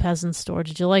Kaleidoscope has in store.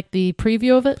 Did you like the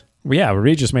preview of it? Yeah,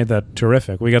 Regis made that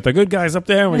terrific. We got the good guys up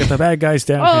there, and we got the bad guys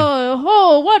down here.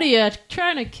 Oh, what are you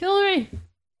trying to kill me?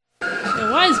 You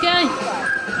wise guy.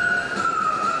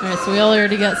 All right, so we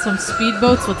already got some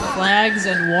speedboats with flags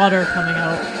and water coming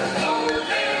out.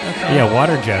 Okay. Yeah,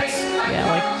 water jets. Yeah,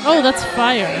 like oh, that's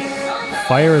fire.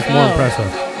 Fire is more Oh.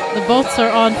 impressive. The boats are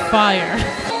on fire.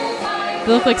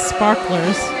 They look like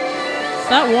sparklers.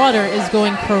 That water is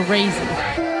going crazy.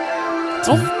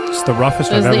 It's the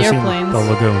roughest There's I've the ever seen airplanes. the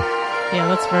lagoon. Yeah,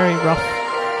 that's very rough.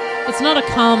 It's not a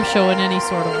calm show in any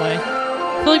sort of way.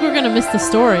 I feel like we're going to miss the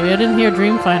story. I didn't hear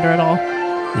Dreamfinder at all.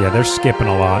 Yeah, they're skipping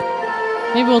a lot.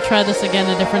 Maybe we'll try this again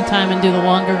a different time and do the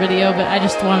longer video, but I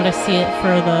just wanted to see it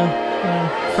for the,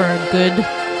 for a good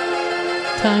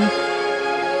time.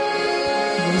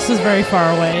 This is very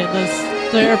far away.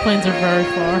 The airplanes are very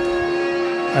far.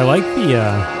 I like the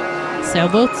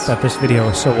Sailboats? that this video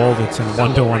is so old it's in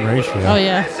 1-to-1 ratio. Oh,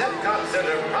 yeah. Epcot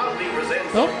Center proudly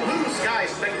presents Oh. Blue Sky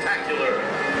Spectacular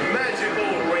Magical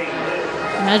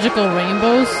Rainbow. Magical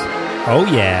rainbows? Oh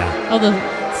yeah, Oh, the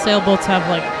sailboats have,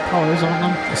 like, colors on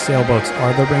them. the sailboats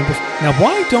are the rainbows. Now,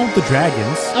 why don't the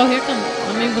dragons Oh, here come...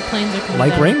 Maybe the planes are coming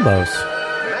like down. rainbows?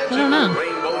 I don't know.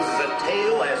 Rainbows is a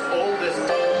tale as old as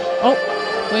Oh,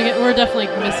 we're definitely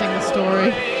missing the story.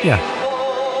 Yeah.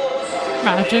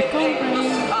 Magical rain.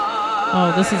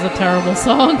 Oh, this is a terrible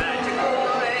song.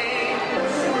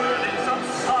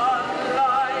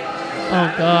 Oh,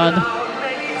 God.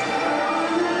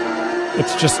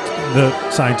 It's just the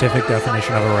scientific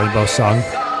definition of a rainbow song.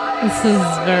 This is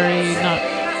very not...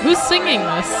 Who's singing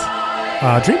this?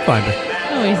 Dreamfinder.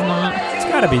 No, he's not. It's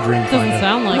got to be Dreamfinder. Doesn't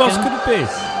sound like Who else him. could it be?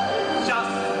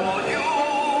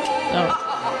 Oh.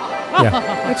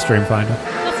 Yeah, it's Dreamfinder.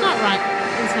 That's not right.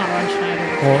 It's not Ron Schneider.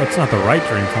 Well, it's not the right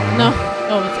Dreamfinder. No.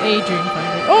 Oh, it's a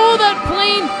Dreamfinder. Oh, that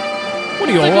plane! What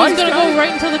are you, Like a it was wise gonna guy? go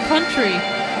right into the country.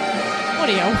 What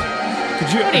are you? Did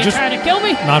you What are you just trying to kill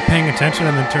me? not paying attention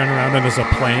and then turn around and there's a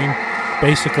plane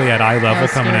basically at eye level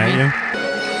That coming at scared me.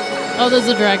 you? Oh, there's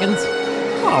the dragons.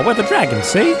 Oh, we're the dragons,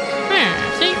 see?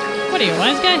 See? What are you,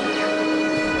 wise guy?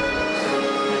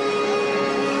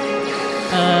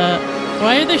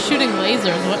 Why are they shooting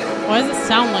lasers? Why does it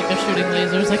sound like they're shooting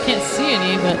lasers? I can't see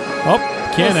any, but... Oh,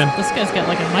 cannon. This guy's got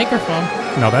like a microphone.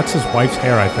 No, that's his wife's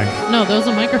hair, I think. No, there's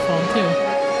a microphone, too.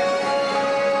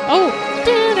 Oh!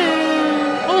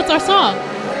 Da-da. Oh, it's our song.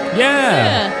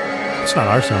 Yeah. Yeah. It's not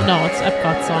our song. No, it's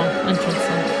Epcot's song. Entrance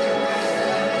song.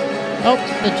 Oh,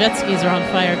 the jet skis are on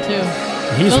fire, too.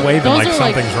 He's waving those like are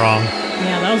like- something's wrong.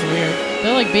 Yeah, that was weird.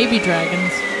 They're like baby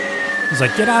dragons. He's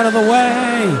like, get out of the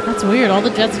way. That's weird. All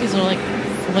the jet skis are like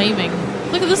flaming.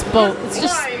 Look at this boat. It's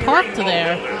just parked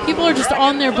there. People are just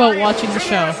on their boat watching the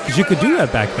show. Because you could do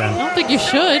that back I then. don't think you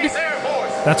should.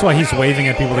 That's why he's waving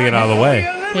at people to get out of the way.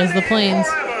 Here's the planes.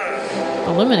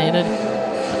 Eliminated.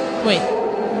 Wait.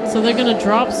 So they're gonna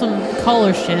drop some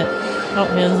color shit. Oh,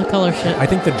 here's the color shit. I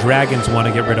think the dragons want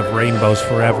to get rid of rainbows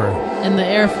forever. And the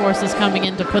Air Force is coming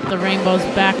in to put the rainbows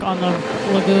back on the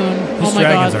lagoon. These Oh my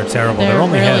dragons god. are terrible. They're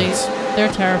only heads.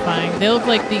 They're terrifying. They look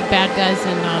like the bad guys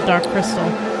in Dark Crystal.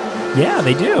 Yeah,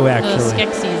 they do, The actually.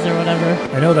 Skeksis or whatever.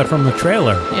 I know that from the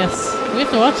trailer. Yes. We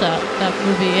have to watch that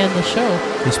movie and the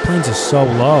show. These planes are so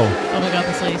low. Oh my god,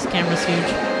 this lady's camera's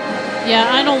huge. Yeah,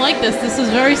 I don't like this. This is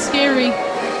very scary.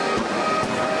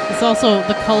 It's also,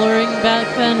 the coloring back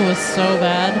then was so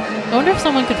bad. I wonder if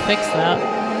someone could fix that.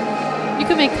 You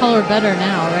could make color better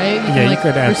now, right? Yeah, you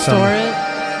could add restore some- it.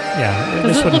 Yeah, 'Cause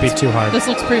this it wouldn't be looks- too hard. This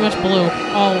looks pretty much blue.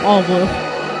 All blue.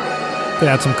 Could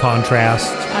add some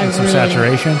contrast I and some really-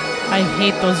 saturation. I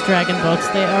hate those dragon boats.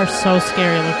 They are so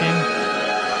scary looking.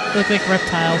 They look like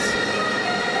reptiles.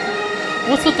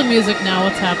 What's with the music now?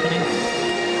 What's happening?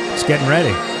 It's getting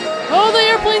ready. Oh, the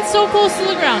airplane's so close to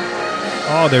the ground.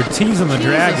 Oh, they're teasing the Jesus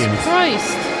dragons.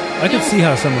 Christ. I could see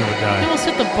how someone would They die. almost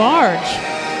hit the barge.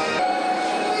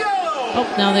 Oh,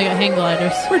 now they got hang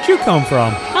gliders. Where'd you come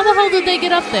from? How the hell did they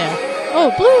get up there? Oh,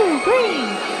 blue,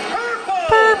 green,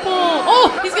 purple.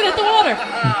 Oh, he's gonna hit the water.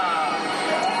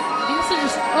 He must have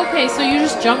just... Okay, so you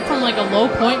just jump from like a low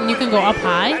point and you can go up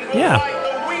high? Yeah,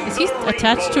 Is he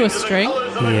attached to a string?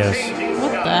 he is.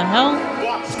 What the hell?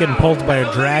 He's getting pulled by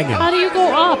a dragon. How do you go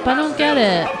up? I don't get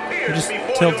it. You just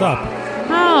tilt up.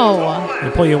 How?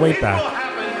 You pull your weight back.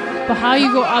 But how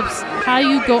you go up? How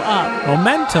you go up?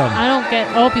 Momentum. I don't get...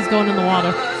 Oh, he's going in the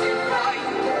water.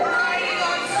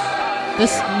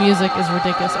 This music is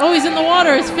ridiculous. Oh, he's in the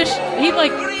water. His fish... He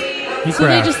like... He So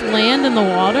they crashed. just land in the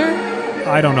water?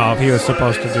 I don't know if he was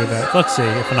supposed to do that. Let's see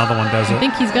if another one does I it.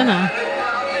 think he's gonna.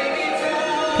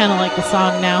 Kind of like the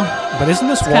song now. But isn't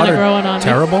this kinda water growing on me.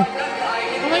 terrible?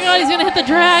 Oh my god, he's gonna hit the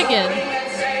dragon.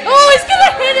 Oh, he's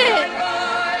gonna hit it!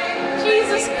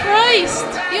 Jesus Christ!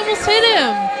 He almost hit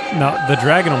him. No, the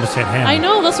dragon almost hit him. I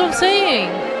know, that's what I'm saying.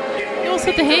 He almost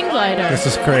hit the hang glider. This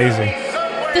is crazy.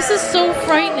 This is so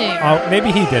frightening. Oh,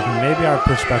 maybe he didn't. Maybe our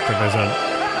perspective isn't.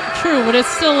 True, but it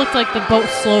still looked like the boat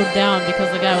slowed down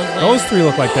because the guy was like, Those three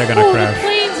look like they're gonna oh, the crash.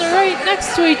 planes are right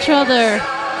next to each other.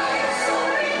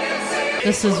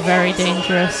 This is very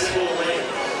dangerous.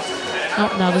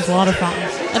 Oh, now there's water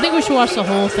fountains. I think we should watch the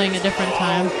whole thing a different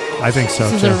time. I think so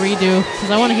This is too. a redo because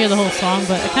I want to hear the whole song,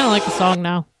 but I kind of like the song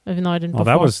now, even though I didn't. Well,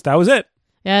 before. that was it.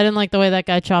 Yeah, I didn't like the way that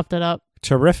guy chopped it up.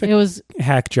 Terrific It was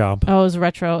hack job. it was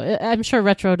retro. I'm sure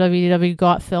retro WW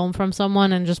got film from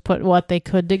someone and just put what they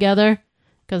could together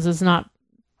because it's not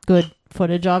good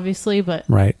footage, obviously. But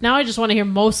Right. now I just want to hear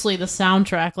mostly the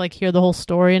soundtrack, like hear the whole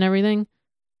story and everything.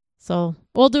 So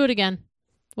we'll do it again.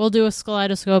 We'll do a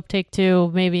Kaleidoscope take 2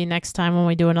 maybe next time when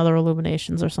we do another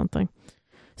Illuminations or something.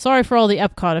 Sorry for all the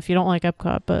Epcot if you don't like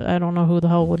Epcot, but I don't know who the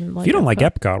hell wouldn't like If you don't like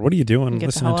Epcot. Epcot, what are you doing Get the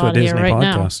listening hell to a outta here Disney right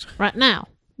podcast? now. Right now.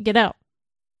 Get out.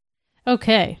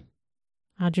 Okay.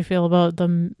 How'd you feel about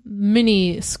the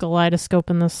mini Kaleidoscope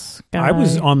in this guy? I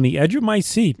was on the edge of my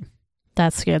seat.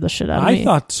 That scared the shit out of I me.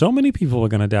 thought so many people were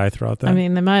going to die throughout that. I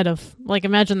mean, they might have. Like,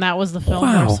 imagine that was the film.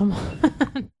 Wow. Or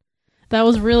someone. That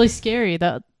was really scary.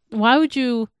 Why would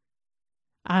you...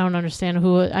 I don't understand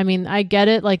who... I mean, I get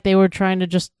it. Like, they were trying to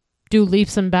just do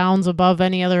leaps and bounds above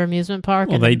any other amusement park.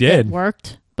 Well, and they did. It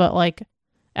worked, but, like,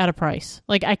 at a price.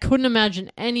 Like, I couldn't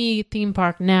imagine any theme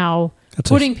park now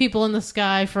putting people in the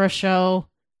sky for a show.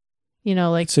 You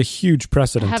know, like... It's a huge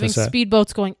precedent having to set.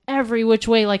 speedboats going every which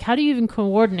way. Like, how do you even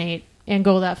coordinate and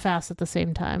go that fast at the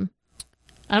same time?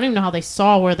 I don't even know how they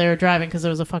saw where they were driving because there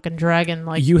was a fucking dragon,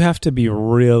 like, You have to be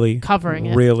really, covering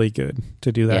it. really good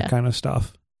to do that Yeah. kind of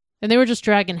stuff. And they were just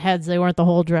dragon heads. They weren't the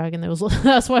whole dragon.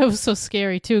 That's why it was so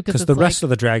scary, too. Because the rest of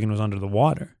the dragon was under the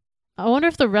water. I wonder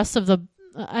if the rest of the...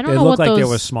 I don't It know what looked like those... there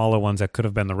were smaller ones that could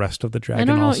have been the rest of the dragon I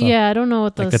don't know. also. Yeah, I don't know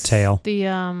what Like the tail. The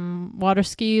water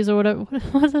skis or whatever.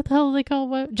 What the hell are they called?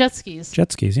 What? Jet skis.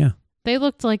 Jet skis, yeah. They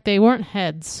looked like they weren't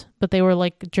heads, but they were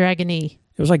like dragon-y.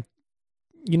 It was like,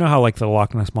 you know how like the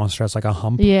Loch Ness Monster has like a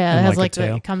hump? Yeah, it and has a like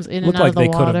tail? it comes in Looked and out like of the they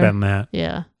water. could have been that.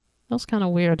 Yeah. That was kind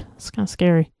of weird. It's kind of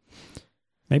scary.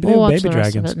 Maybe We'll they were watch baby the rest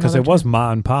of dragons it because another it was time.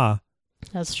 Ma and Pa.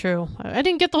 That's true. I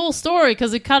didn't get the whole story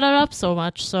because it cut it up so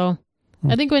much. So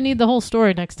I think we need the whole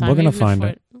story next time. We're gonna even if find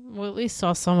it. We'll at least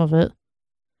saw some of it.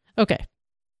 Okay.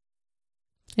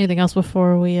 Anything else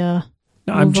before we No,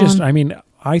 move on? I mean,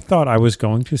 I thought I was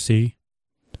going to see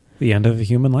the end of a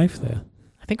human life there.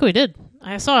 I think we did.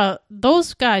 I saw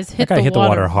those guys hit, That guy hit the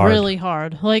water hard. really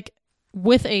hard. Like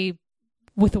with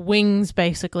wings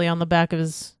basically on the back of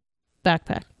his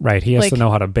backpack. Right. He has to Like-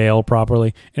 know how to bail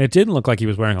properly. And it didn't look like he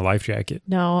was wearing a life jacket.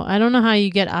 No, I don't know how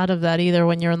you get out of that either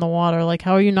when you're in the water. Like,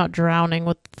 how are you not drowning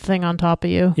with the thing on top of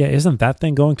you? Yeah, isn't that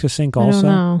thing going to sink I also?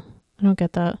 don't know. I don't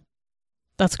get that.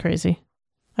 That's crazy.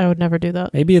 I would never do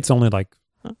that. Maybe it's only like,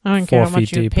 I don't care 4 how much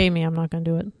feet you deep. pay me. I'm not going to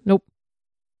do it. Nope.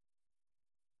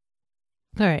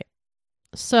 All right.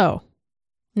 So,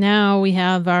 now we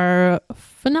have our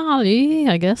finale,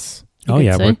 I guess. you oh could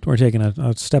yeah, say. we're taking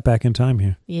a step back in time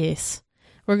here. Yes.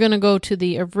 We're going to go to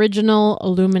the original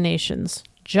Illuminations.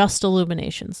 Just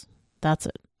Illuminations. That's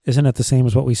it. Isn't it the same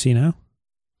as what we see now?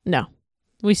 No.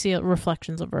 We see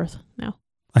reflections of Earth now.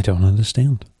 I don't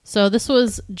understand. So this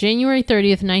was January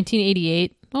 30th,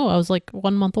 1988. Oh, I was like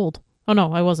 1 month old. Oh,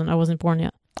 no, I wasn't. I wasn't born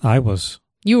yet. I was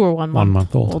You were 1 month, 1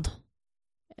 month old.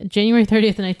 January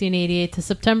 30th, 1988 to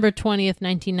September 20th,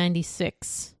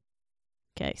 1996.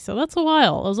 Okay, so that's a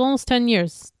while. It was almost 10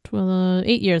 years.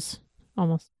 8 years,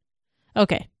 almost.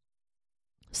 Okay.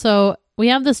 So we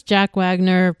have this Jack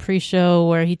Wagner pre-show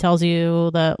where he tells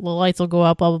you that the lights will go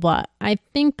up, blah, blah, blah. I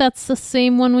think that's the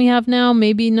same one we have now.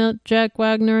 Maybe not Jack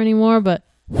Wagner anymore, but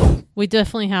we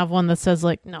definitely have one that says,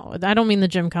 like, no, I don't mean the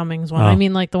Jim Cummings one. I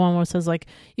mean, like, the one where it says, like,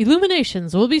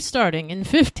 Illuminations will be starting in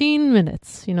 15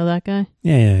 minutes. You know that guy?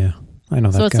 Yeah. I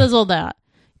know that guy. So it says all that.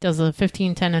 It does a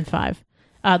 15, 10, and 5.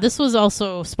 This was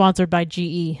also sponsored by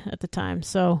GE at the time.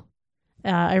 So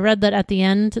I read that at the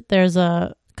end, there's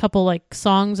a couple, like,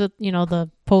 songs at, you know, the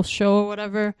post-show or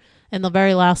whatever. And the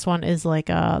very last one is, like,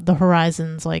 the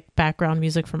Horizons, like, background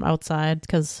music from outside,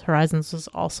 because Horizons was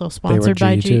also sponsored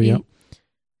by GE. Too, yep.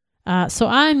 So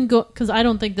I'm because I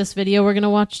don't think this video we're gonna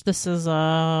watch. This is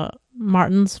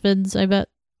Martin's vids, I bet.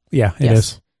 Yeah, it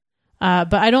is.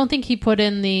 But I don't think he put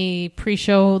in the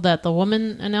pre-show that the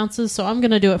woman announces. So I'm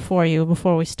gonna do it for you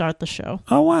before we start the show.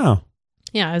 Oh wow!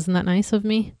 Yeah, isn't that nice of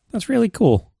me? That's really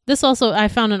cool. This also, I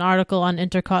found an article on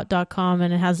intercot.com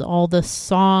and it has all the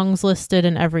songs listed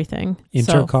and everything.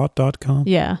 Intercot.com.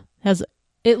 Yeah,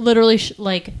 it literally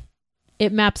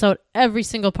it maps out every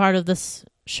single part of this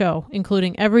show,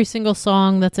 including every single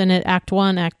song that's in it, Act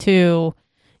 1, Act 2,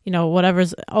 you know,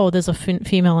 whatever's... Oh, there's a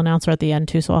female announcer at the end,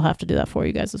 too, so I'll have to do that for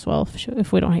you guys as well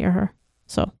if we don't hear her.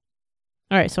 So,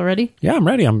 all right, so ready? Yeah, I'm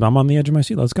ready. I'm on the edge of my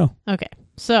seat. Let's go. Okay,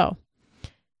 so,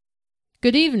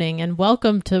 good evening and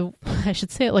welcome to... I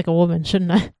should say it like a woman,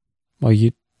 shouldn't I? Well,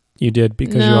 you did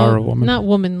because you are a woman. Not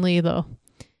womanly, though.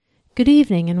 Good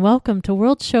evening and welcome to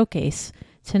World Showcase.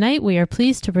 Tonight we are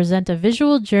pleased to present a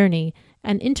visual journey,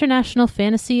 an international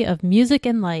fantasy of music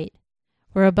and light.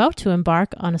 We're about to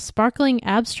embark on a sparkling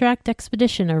abstract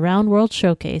expedition around World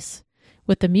Showcase.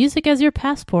 With the music as your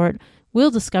passport, we'll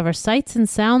discover sights and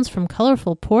sounds from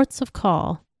colorful ports of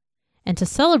call. And to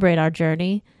celebrate our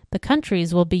journey, the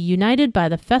countries will be united by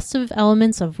the festive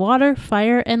elements of water,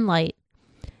 fire, and light.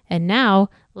 And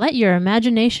now, let your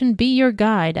imagination be your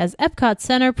guide as Epcot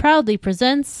Center proudly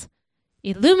presents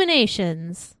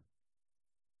Illuminations.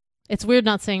 It's weird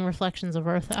not saying Reflections of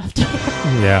Earth after.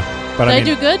 Yeah. But Did I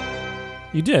do good?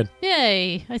 You did.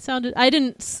 Yay. I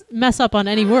didn't mess up on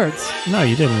any words. No,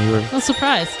 you didn't. I was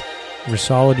surprised. You were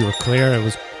solid. You were clear.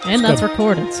 And that's good.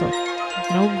 Recorded, so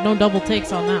no double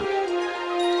takes on that.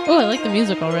 Oh, I like the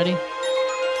music already.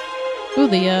 Oh,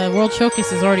 the World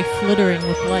Showcase is already flittering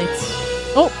with lights.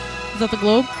 Oh, is that the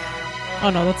globe? Oh,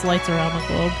 no, that's lights around the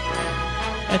globe.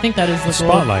 I think that is the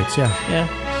globe. Spotlights, yeah. Yeah.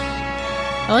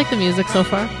 I like the music so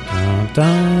far. Dun,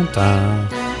 dun, dun.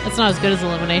 It's not as good as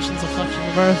Illuminations, Reflections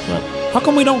of Earth, but... How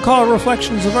come we don't call it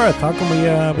Reflections of Earth? How come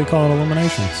we call it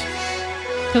Illuminations?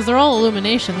 Because they're all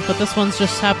Illuminations, but this one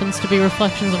just happens to be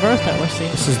Reflections of Earth that we're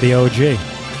seeing. This is the OG.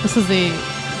 This is the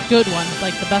good one,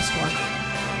 like the best one.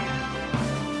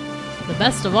 The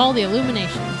best of all the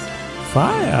Illuminations.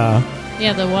 Fire.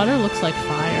 Yeah, the water looks like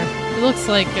fire. It looks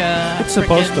like it's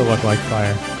supposed to look like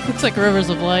fire. Looks like Rivers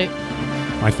of Light.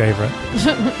 My favorite.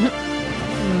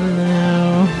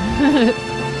 No.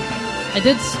 I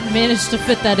did manage to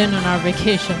fit that in on our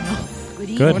vacation, though.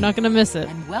 Good. We're not going to miss it.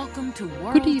 And welcome to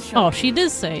World Showcase. Oh, she did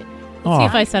say it. Let's see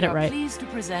if I said it right. Pleased to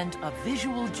present a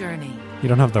visual journey. You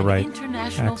don't have the right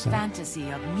international accent. Fantasy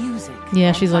of music.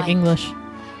 Yeah, she's like English.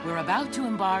 We're about to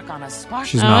embark on a sparkling.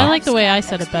 She's not. I like the way I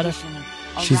said it better.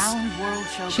 She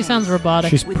sounds robotic.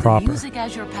 She's proper. Was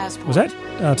that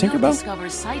Tinkerbell? Discover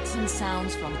sights and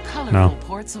sounds from colorful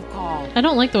ports of call. I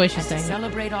don't like the way she's saying it. To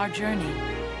celebrate our journey,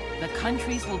 the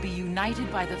countries will be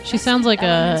united by the. She sounds like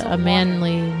a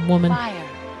manly woman. Fire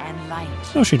and light.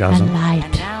 No, she doesn't. And light.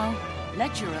 And now,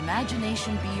 let your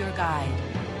imagination be your guide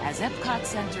as Epcot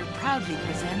Center proudly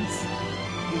presents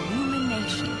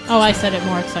Illuminations. Oh, I said it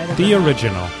more excited. The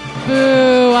original.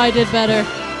 Boo! I did better.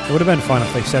 It would have been fun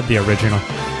if they said the original.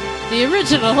 The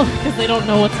original, because they don't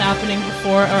know what's happening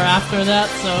before or after that,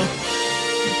 so...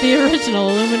 The original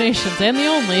Illuminations, and the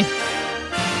only.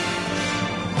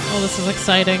 Oh, this is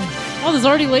exciting. Oh, there's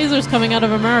already lasers coming out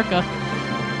of America.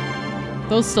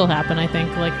 Those still happen, I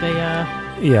think, like they,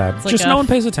 Yeah, just like no one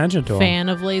pays attention to them. Fan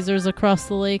of lasers across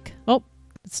the lake. Oh,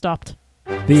 it stopped.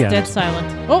 The end. Dead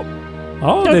silent. Oh!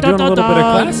 Oh, they're doing a little bit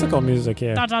of classical music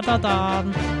here.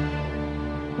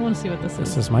 I want to see what this is.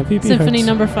 This is my PP Symphony Hurts.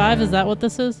 number 5, is that what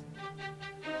this is?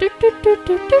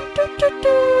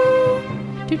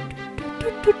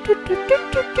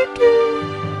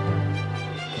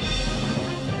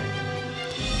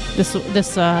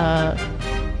 This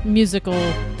musical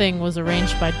thing was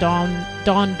arranged by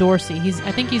Don Dorsey.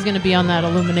 I think he's going to be on that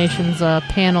Illuminations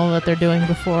panel that they're doing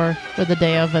before or the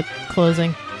day of it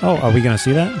closing. Oh, are we going to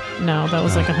see that? No, that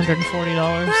was like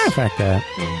 $140. Fuck that.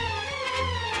 Yeah.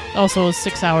 Also, it was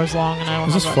 6 hours long, and I don't.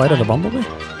 Is this Flight of the Bumblebee?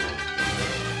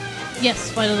 Yes,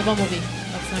 Flight of the Bumblebee.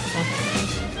 That's the next one.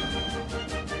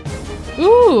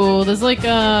 Ooh, there's like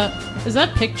is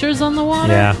that pictures on the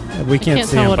water? Yeah, we can't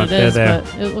see tell them, what but it they're is, there.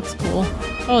 but it looks cool.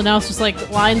 Oh, now it's just like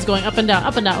lines going up and down,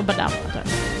 up and down, up and down. Up and down.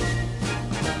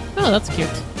 Oh, that's cute.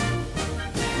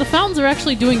 The fountains are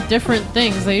actually doing different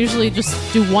things. They usually just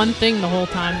do one thing the whole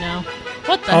time now.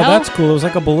 What the Oh, hell? that's cool. It was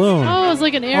like a balloon. Oh, it's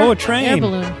like an air. Oh, a train. Air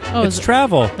balloon. Oh, It's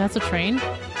travel. That's a train.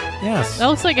 Yes. That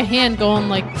looks like a hand going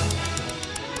like.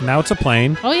 Now it's a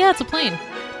plane. Oh yeah, it's a plane.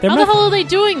 Their How the hell are they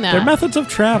doing that? Their methods of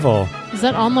travel. Is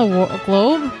that on the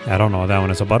globe? I don't know. That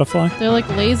one is a butterfly. They're like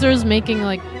lasers making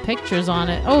like pictures on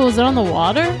it. Oh, is it on the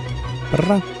water?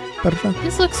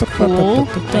 This looks cool.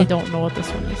 I don't know what this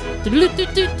one is.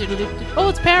 Oh,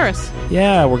 it's Paris.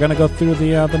 Yeah, we're gonna go through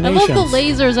the I nations. love the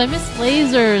lasers. I miss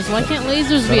lasers. Why can't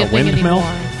lasers be that a a thing windmill?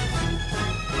 anymore?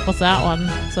 What's that one?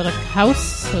 Is that a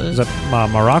house? Is that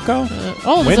Morocco?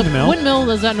 Oh, there's windmill? a windmill.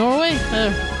 Is that Norway?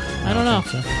 I don't know.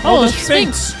 think so. Oh, the the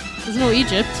Sphinx. There's no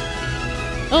Egypt.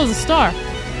 Oh, there's a star.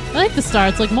 I like the star.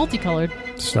 It's like multicolored.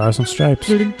 Stars and Stripes.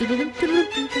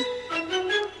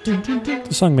 The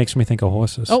song makes me think of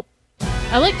horses. Oh,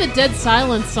 I like the dead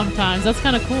silence sometimes. That's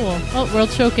kind of cool. Oh, World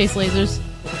Showcase lasers.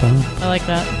 I like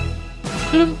that.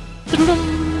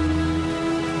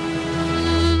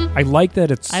 I like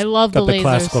that it's I love got the the lasers.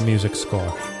 classical music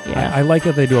score. Yeah. I like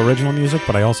that they do original music,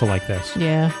 but I also like this.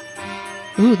 Yeah.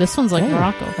 Ooh, this one's like Oh.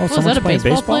 Morocco. Oh, is someone's that a playing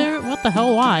baseball, baseball? player? What the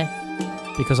hell? Why?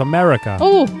 Because America.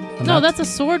 Oh, And no, that's a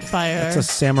sword fire. That's a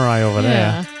samurai over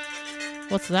yeah. there.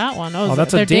 What's that one? Oh, is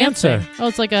that's they're a dancer. dancing. Oh,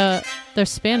 it's like they're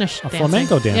Spanish A dancing.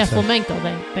 flamenco dancer. Yeah, flamenco.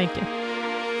 Thank you.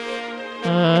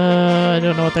 I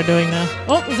don't know what they're doing now.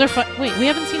 Oh, is there wait, we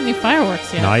haven't seen any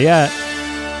fireworks yet. Not yet.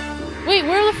 Wait,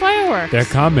 where are the fireworks? They're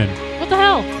coming. What the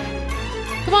hell?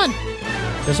 Come on.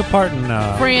 There's a part in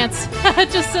France.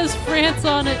 It just says France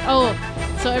on it. Oh,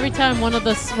 so every time one of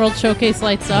the World Showcase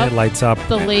lights up, it lights up.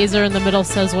 the laser in the middle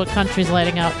says what country's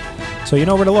lighting up. So you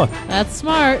know where to look. That's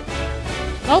smart.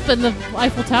 Oh, and the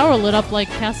Eiffel Tower lit up like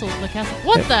the castle.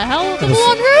 What the hell? The was-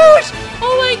 Moulin Rouge!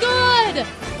 Oh my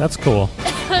god! That's cool.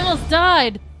 I almost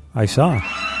died. I saw.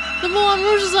 The Moulin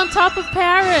Rouge is on top of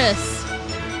Paris.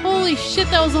 Holy shit,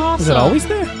 that was awesome. Is it always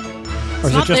there? Or It's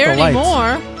is not it just there the lights?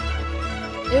 anymore.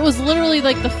 It was literally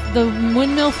like the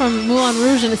windmill from Moulin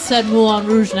Rouge, and it said Moulin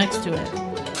Rouge next to it.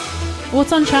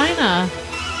 What's on China?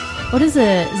 What is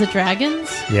it? Is it dragons?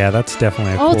 Yeah, that's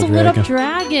definitely a Oh, cool it's a dragon. lit up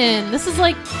dragon. This is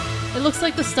like, it looks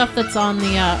like the stuff that's on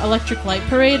the Electric Light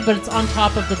Parade, but it's on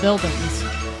top of the buildings.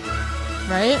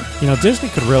 Right? You know, Disney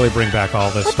could really bring back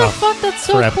all this What stuff the fuck? That's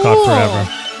so for Epcot cool. forever.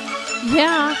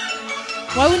 Yeah.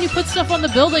 Why wouldn't you put stuff on the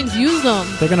buildings? Use them.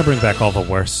 They're gonna bring back all the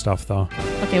worst stuff, though.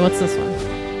 Okay, what's this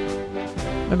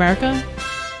one? America?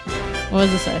 What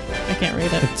does it say? I can't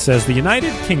read it. It says the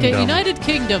United Kingdom. Okay, United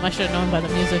Kingdom. I should have known by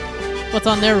the music. What's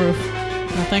on their roof?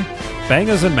 Nothing.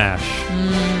 Bangers and mash.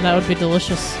 That would be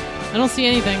delicious. I don't see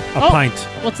anything. A pint.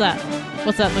 What's that?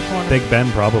 What's that in the corner? Big Ben,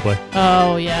 probably.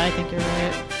 Oh, yeah, I think you're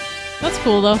right. That's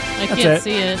cool, though. I That's can't it.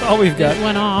 see it. That's all we've got. It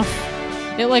went off.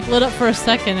 It, like, lit up for a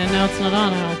second, and now it's not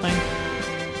on, I don't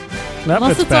think. Nope,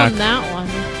 Unless it's it's back. on that one.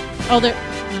 Oh, there...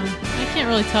 No, I can't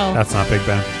really tell. That's not Big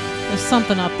Ben. There's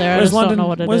something up there. I Where's just London? don't know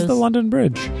what it is. Where's the London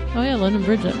Bridge? Oh, yeah, London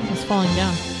Bridge is falling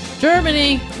down.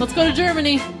 Germany! Let's go to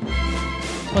Germany!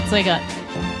 What's they got?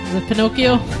 Is it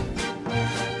Pinocchio?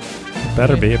 It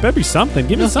better be. It better be something.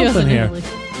 Give me Pinocchio's something in here. Italy.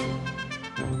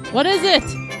 What is it?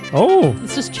 Oh,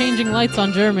 It's just changing lights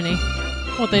on Germany.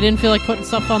 What, they didn't feel like putting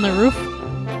stuff on their roof?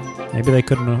 maybe they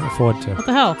couldn't afford to. What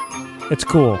the hell? It's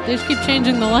cool. They just keep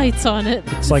changing the lights on it.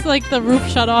 It's like- like the roof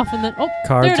shut off and then... Oh,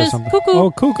 Cards there it or is. something. Cuckoo.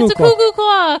 Oh, cuckoo It's a clock. cuckoo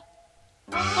clock.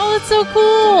 Oh, it's so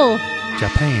cool.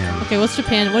 Japan. Okay, what's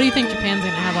Japan? What do you think Japan's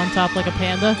going to have on top? Like a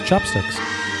panda? Chopsticks.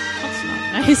 That's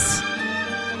not nice.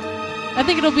 I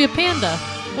think it'll be a panda.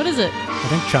 What is it? I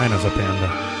think China's a panda.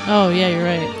 Oh, yeah, you're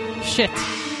right. Shit.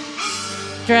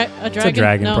 A dragon? It's a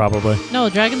dragon, no. probably. No,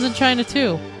 dragons in China,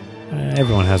 too.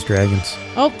 Everyone has dragons.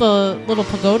 Oh, the little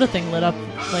pagoda thing lit up,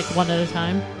 like, one at a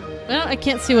time. Well, I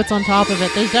can't see what's on top of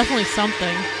it. There's definitely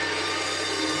something.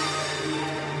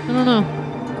 I don't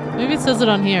know. Maybe it says it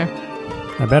on here.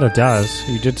 I bet it does.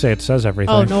 You did say it says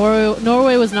everything. Oh,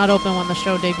 Norway was not open when the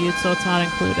show debuted, so it's not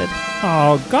included.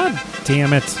 Oh, god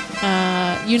damn it.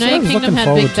 United I was Kingdom looking had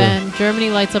forward Big to. Ben. Germany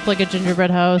lights up like a gingerbread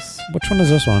house. Which one is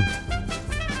this one?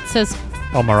 It says,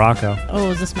 Oh, Morocco. oh,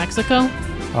 is this Mexico?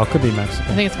 Oh, it could be I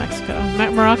Mexico. think it's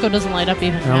Mexico. Morocco doesn't light up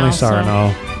even I now. only saw so an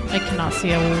O. I cannot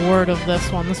see a word of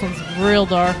this one. This one's real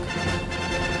dark.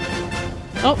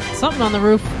 Oh, something on the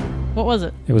roof. What was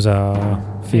it? It was a I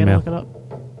gotta female. look it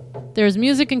up. There's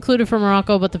music included for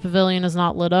Morocco, but the pavilion is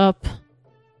not lit up.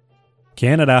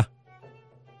 Canada.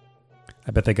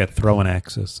 I bet they got throwing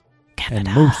axes. And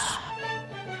moose.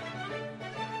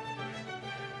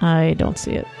 I don't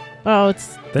see it. Oh,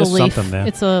 it's There's the leaf. something there.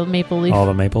 It's a maple leaf. Oh,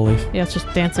 the maple leaf. Yeah, it's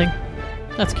just dancing.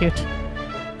 That's cute.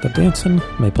 The dancing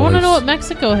I maple want to leaves. know what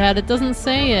Mexico had. It doesn't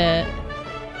say it.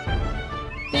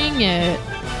 Dang it.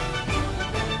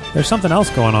 There's something else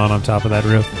going on top of that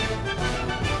roof.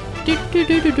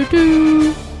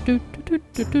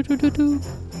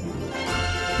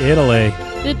 Italy.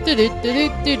 I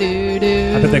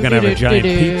bet they're gonna have a giant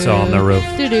pizza on the roof.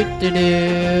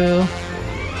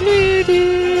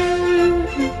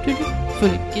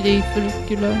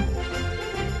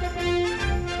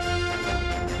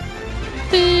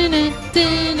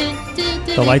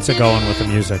 The lights are going with the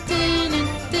music.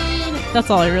 That's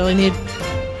all I really need.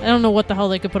 I don't know what the hell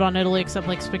they could put on Italy except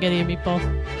like spaghetti and meatballs.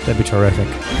 That'd be terrific.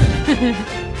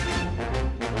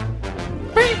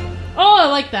 Oh, I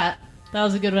like that. That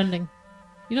was a good ending.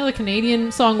 You know the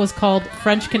Canadian song was called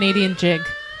French Canadian Jig.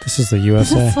 This is the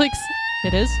USA. It's like,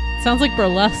 it is? It sounds like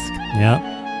burlesque. Yeah.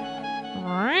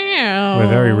 Wow. We're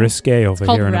very risque over It's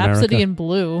called here in Rhapsody America. in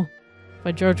Blue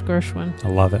by George Gershwin. I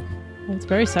love it. It's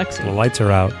very sexy. The lights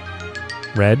are out.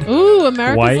 Red. Ooh,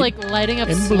 America's white, like lighting up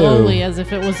and blue. slowly as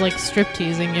if it was like strip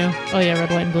teasing you. Oh yeah, red,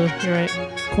 white, and blue. You're right.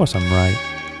 Of course I'm right.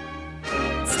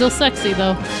 Still sexy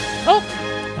though. Oh,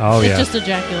 Oh, it yeah. just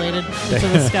ejaculated into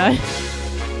the sky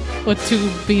with 2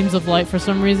 beams of light for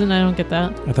some reason. I don't get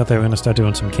that. I thought they were going to start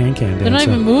doing some can-can dancing. They're not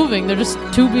even moving. They're just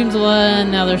 2 beams of light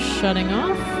and now they're shutting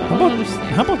off. I don't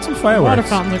understand. How about some fireworks? Water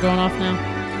fountains are going off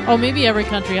now. Oh, maybe every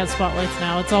country has spotlights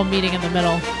now. It's all meeting in the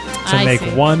middle. To I make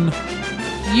see. one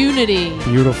Unity.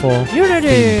 beautiful Unity.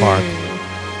 theme park.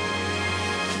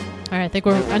 All right, I think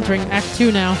we're entering Act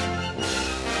 2 now.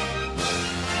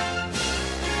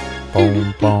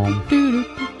 Boom, boom.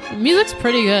 The music's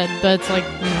pretty good, but it's like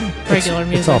regular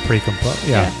music. It's all pre-composed.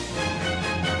 Yeah.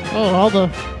 Oh, all the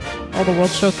world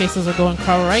showcases are going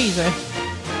crazy.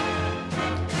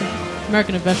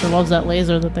 American Adventure loves that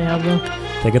laser that they have though.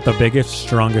 They get the biggest,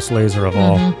 strongest laser of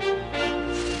all.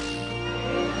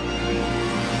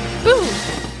 Boom!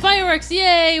 Fireworks!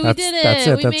 Yay! We did it! That's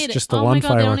it. We That's made it. just the oh one my god!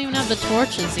 They firework. don't even have the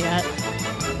torches yet.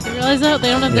 You realize that they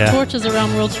don't have the Yeah. torches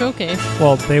around World Showcase.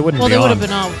 Well, they wouldn't Well, be they would on. have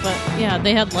been out, but yeah,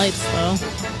 they had lights though.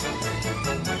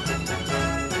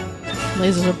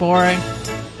 Lasers are boring.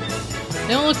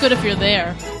 They don't look good if you're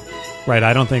there. Right,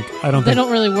 I don't think... They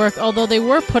don't really work. Although they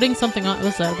were putting something on.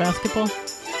 What's that? A basketball?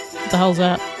 What the hell's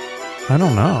that? I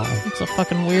don't know. It's a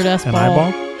fucking weird ass An ball.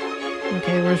 eyeball?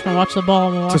 Okay, we're just gonna watch the ball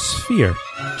and we'll It's a watch sphere.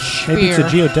 Maybe it's a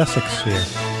geodesic sphere.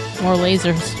 more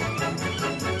lasers.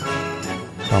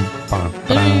 Bum, bum,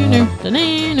 Da-da-da, ba-dum.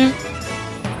 da-da-da.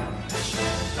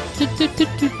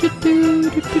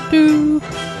 Do-do-do-do-do-do-do-do.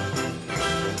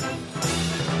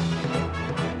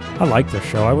 I like this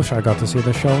show. I wish I got to see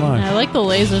this show live. I like the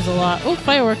lasers a lot. Oh,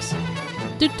 fireworks.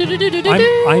 Do-do-do-do-do-do.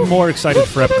 I'm more excited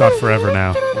for Epcot Forever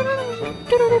now.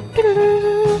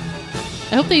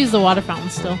 I hope they use the water fountain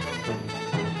still.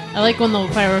 I like when the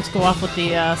fireworks go off with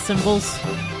the symbols.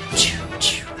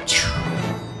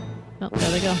 Oh,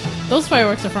 there they go. Those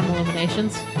fireworks are from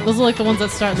Illuminations. Those are like the ones that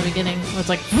start in the beginning, where it's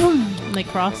like, boom, and they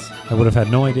cross. I would have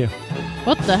had no idea.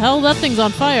 What the hell? That thing's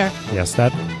on fire. Yes, the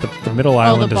middle Oh,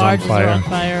 island the is on barges fire. are on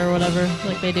fire or whatever.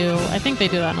 Like they do. I think they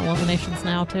do that in Illuminations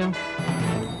now, too.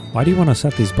 Why do you want to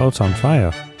set these boats on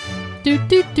fire? Do,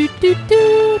 do, do, do, do,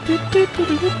 do, do, do, do,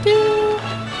 do.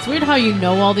 It's weird how you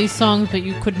know all these songs, but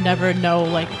you could never know,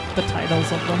 like, the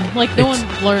titles of them. Like, no one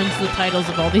learns the titles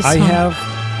of all these I songs. have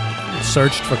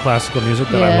searched for classical music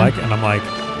that I Yeah. like, and I'm like,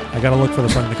 I gotta look for the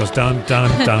song that goes dun dun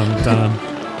dun dun.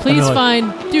 Please like-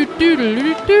 find do do do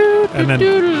do do And then-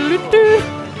 do do do.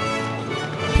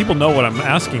 People know what I'm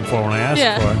asking for when I ask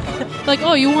Yeah. for it. Like,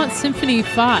 oh, you want Symphony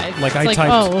 5. Like It's I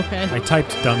typed, oh, okay. I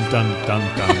typed dun dun dun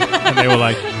dun, and they were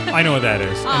like, I know what that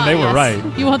is, and Ah, they were yes. right.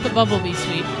 You want the Bumblebee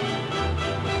Suite.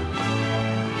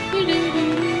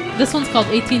 This one's called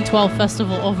 1812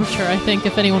 Festival Overture, I think,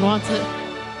 if anyone wants it.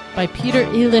 By Peter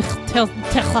Illich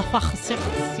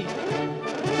Techlafachsirsi.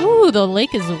 Ooh, the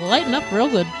lake is lighting up real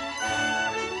good.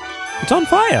 It's on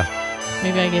fire.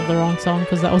 Maybe I gave the wrong song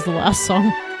because that was the last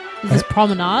song. Is this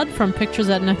Promenade from Pictures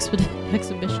at an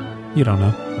Exhibition? You don't know.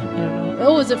 I don't know.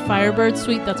 Oh, is it Firebird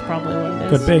Suite? That's probably what it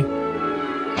is. Could be.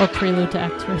 Or Prelude to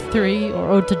Act 3, or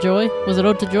Ode to Joy. Was it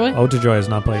Ode to Joy? Ode to Joy is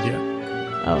not played yet.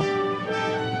 Oh.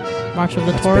 March of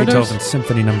the That's Toreadors? Beethoven's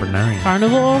Symphony Number 9,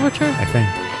 Carnival Overture? I think,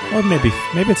 or maybe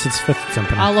it's its 5th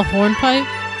symphony. A la Hornpipe?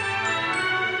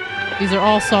 These are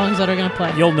all songs that are going to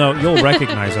play. You'll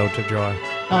recognize Ode to Joy.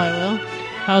 Oh, I will?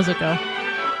 How's it go?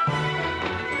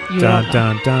 You Dun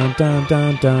don't know. dun dun dun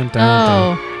dun dun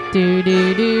dun. Oh. Do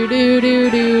do do do do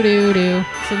do do do.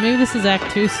 So maybe this is Act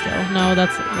 2 still. No,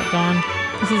 that's gone.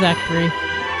 This is Act 3.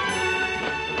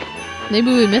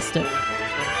 Maybe we missed it.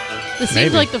 It seemed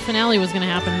Maybe. like the finale was going to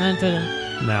happen, and then it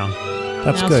didn't. No.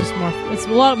 That's now good. It's a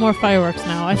lot more fireworks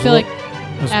now. I feel like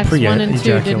It was Acts 1 and 2 did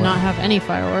pre-ejaculate. not have any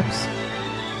fireworks.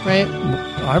 Right?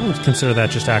 I would consider that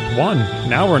just Act 1.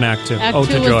 Now we're in Act 2. Act oh,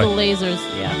 2 to was joy. the lasers,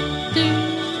 yeah.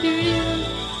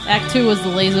 Act 2 was the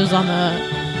lasers on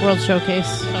the World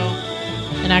Showcase. So,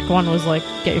 and Act 1 was like,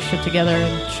 get your shit together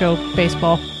and show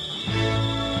baseball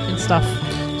and stuff.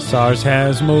 SARS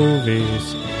has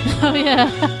movies. Oh, yeah.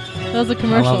 That was a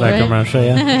commercial, I love that right? commercial,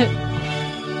 yeah.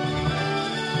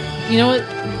 You know what?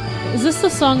 Is this the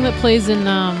song that plays in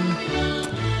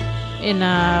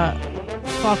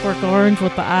Clockwork Orange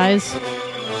with the eyes?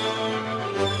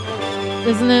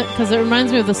 Isn't it? Because it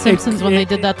reminds me of The Simpsons when they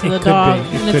did that to the could dog. be.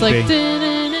 It And it's could like... be.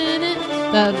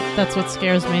 That's what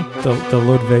scares me. The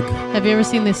Ludwig. Have you ever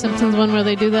seen The Simpsons one where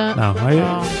they do that? No.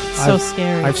 Oh, it's so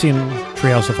scary. I've seen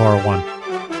Treehouse of Horror 1.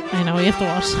 I know, you have to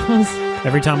watch those.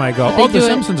 Every time I go, But they The do it-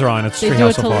 Simpsons are on, it's They do Treehouse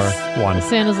it of to Horror 1.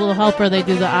 Santa's Little Helper, they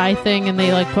do the eye thing, and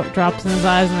they like put drops in his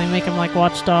eyes, and they make him like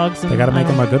watch dogs. And They gotta make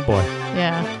him a good boy.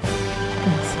 Yeah.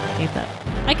 I hate that.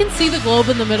 I can see the globe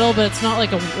in the middle, but it's not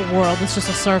like a world. It's just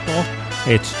a circle.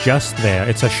 It's just there.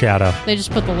 It's a shadow. They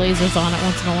just put the lasers on it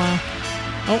once in a while.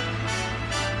 Oh.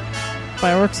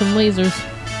 Fireworks and lasers.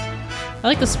 I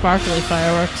like the sparkly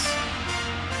fireworks.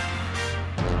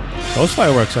 Those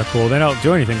fireworks are cool. They don't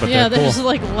do anything, but Yeah, they're cool. just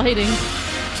like lighting.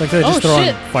 It's like they're just throwing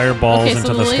shit. fireballs Okay, so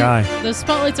into the sky. The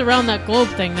spotlight's around that globe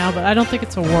thing now, but I don't think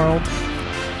it's a world.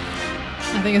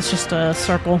 I think it's just a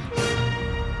circle.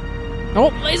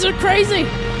 Oh, laser crazy!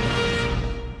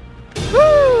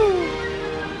 Woo!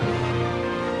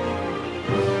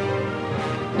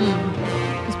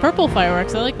 There's purple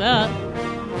fireworks. I like that.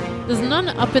 There's none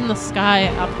up in the sky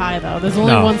up high, though. There's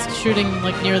only No. ones shooting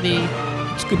like near the...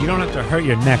 It's good. You don't have to hurt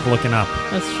your neck looking up.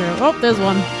 That's true. Oh, there's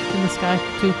one in the sky,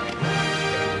 too.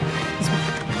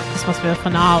 This must be the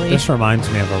finale. This reminds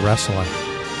me of a wrestler.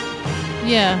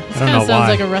 Yeah, this I don't kind know of sounds why.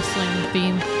 like a wrestling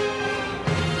theme.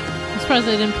 I'm surprised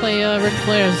they didn't play Ric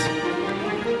Flair's.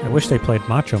 I wish they played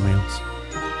Macho Man's.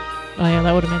 Oh yeah,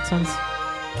 that would have made sense.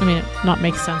 I mean, not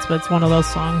make sense, but it's one of those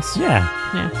songs. Yeah.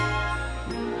 Yeah.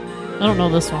 I don't know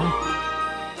this one.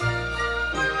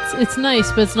 It's nice,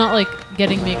 but it's not like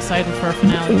getting me excited for a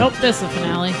finale. Oh, this is a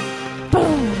finale.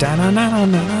 Boom!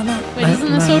 Wait,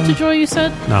 isn't this Ode to Joy you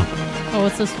said? No. Oh,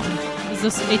 what's this one? Is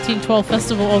this 1812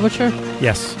 Festival Overture?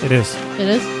 Yes, it is. It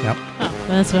is? Yep. Oh,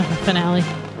 that's a finale.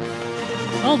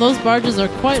 Oh, those barges are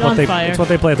quite on fire. It's what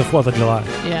they play at the 4th of July.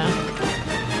 Yeah.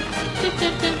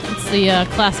 It's the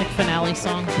classic finale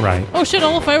song. Right. Oh shit,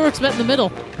 all the fireworks met in the middle.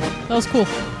 That was cool.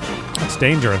 It's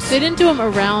dangerous. They didn't do them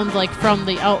around, like, from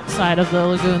the outside of the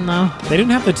lagoon, though. They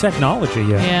didn't have the technology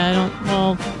yet. Yeah, I don't...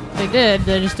 Well, they did.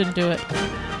 They just didn't do it.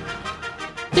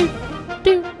 Do,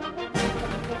 do.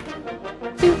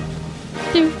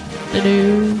 Do, do,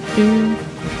 do, do.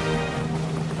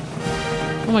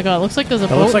 Oh my god, it looks like there's a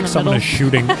That boat looks like in the someone middle. is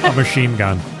shooting a machine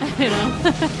gun. You know?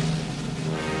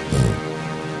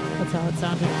 That's how it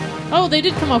sounded. Oh, they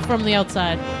did come up from the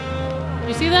outside.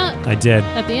 You see that? I did.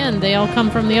 At the end, they all come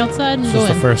from the outside and This go is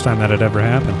in. the first time that had ever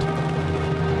happened.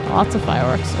 Lots of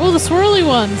fireworks. Oh, the swirly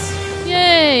ones!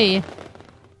 Yay!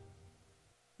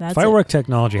 That's Firework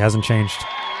technology hasn't changed. it.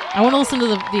 I want to listen to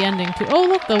the ending too. Oh,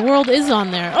 look, the world is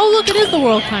on there. Oh, look, it is the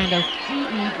world, kind of.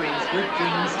 brings good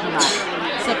things to life.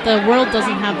 Except the world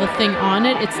doesn't have the thing on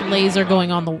it. It's laser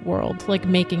going on the world, like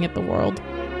making it the world.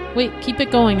 Wait, keep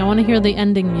it going. I want to hear the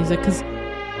ending music because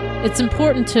it's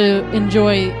important to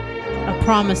enjoy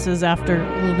Promises after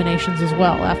Illuminations as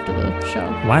well, after the show.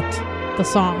 What? The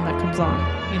song that comes on.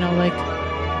 You know, like...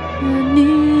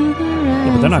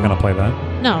 Yeah, but they're not going to play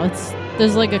that. No,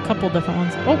 there's like a couple different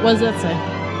ones. Oh, what does that say?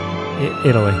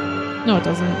 Italy. No, it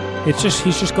doesn't. He's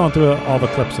just going through all the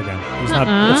clips again. It's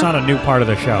Uh-uh. not a new part of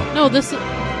the show. No, I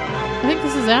think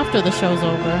this is after the show's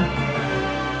over.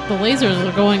 The lasers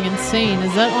are going insane.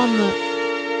 Is that on the...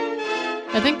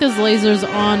 I think there's lasers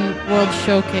on World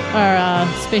Showcase, or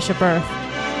Spaceship Earth.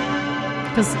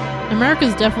 Because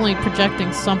America's definitely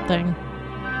projecting something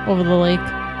over the lake.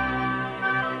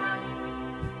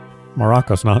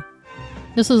 Morocco's not.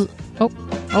 This is... Oh,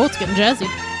 it's getting jazzy.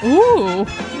 Ooh.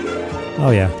 Oh,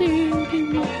 yeah.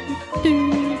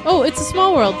 Oh, It's a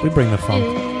Small World. We bring the funk.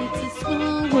 It's a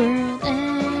small world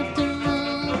after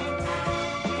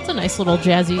all. It's a nice little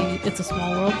jazzy It's a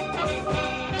Small World.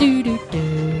 Do do do.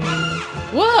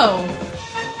 Whoa!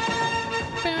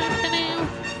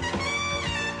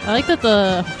 I like that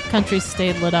the country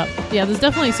stayed lit up. Yeah, there's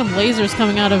definitely some lasers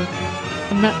coming out of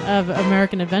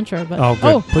American Adventure. But Oh,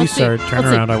 good. Please, let's see. sir, turn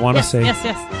Let's around. see. I wanna Yes, see. Yes,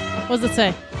 yes. What does it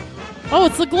say? Oh,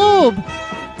 it's the globe.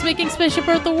 It's making Spaceship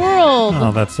Earth the world.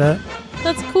 Oh, that's it?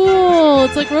 That's cool.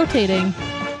 It's like rotating.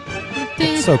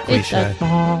 It's so cliche. It's a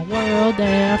small world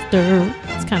after.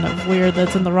 It's kind of weird that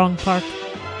it's in the wrong park.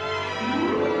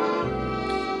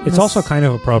 It's also kind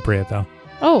of appropriate, though.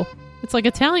 Oh, it's like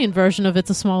Italian version of It's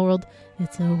a Small World.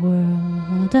 It's a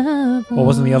world of... Well,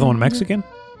 wasn't the other one Mexican?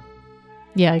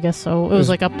 Yeah, I guess so. It was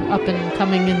like up and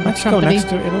coming in Mexico Trumpety. next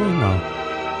to Italy? No.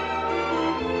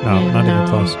 No, not even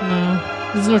close.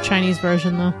 No. There's no Chinese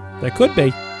version, though. There could be.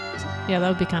 Yeah, that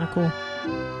would be kind of cool.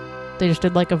 They just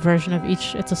did like a version of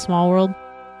each It's a Small World.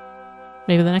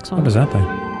 Maybe the next one. What is that thing?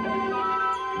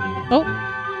 Oh.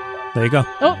 There you go.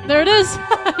 Oh, there it is.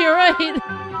 You're right.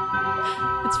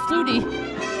 It's Flutie.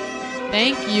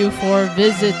 Thank you for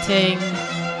visiting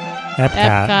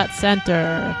Epcot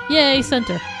Center. Yay,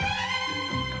 Center.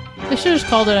 They should have just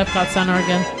called it Epcot Center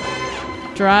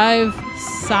again. Drive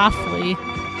softly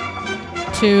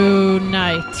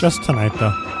tonight. Just tonight,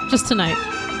 though. Just tonight.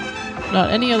 Not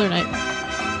any other night.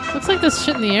 Looks like there's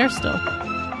shit in the air still.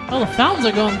 Oh, the fountains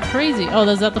are going crazy. Oh,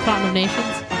 is that the Fountain of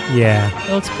Nations? Yeah.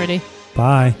 It looks pretty.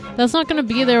 Bye. That's not going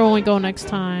to be there when we go next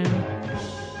time.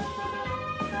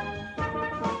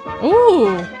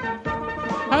 Ooh!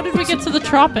 How did we get to the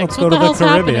tropics? Let's go What the to the hell's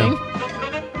Caribbean.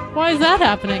 happening? Why is that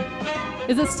happening?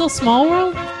 Is it still Small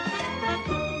World?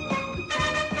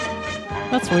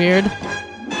 That's weird.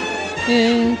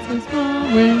 It's a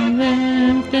small world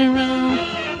after all.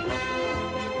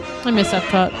 I miss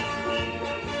Epcot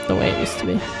the way it used to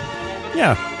be.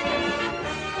 Yeah.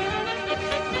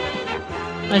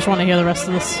 I just want to hear the rest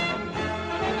of this.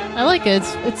 I like it.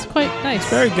 It's quite nice.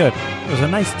 Very good. It was a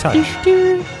nice touch.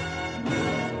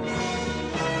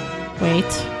 Wait,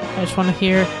 I just want to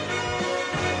hear.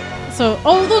 So,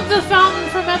 oh look, the fountain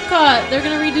from Epcot. They're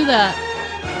gonna redo that.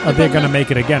 They're going to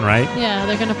make it again, right? Yeah,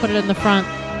 they're gonna put it in the front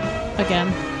again.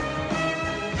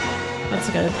 That's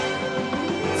good.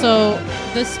 So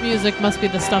this music must be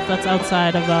the stuff that's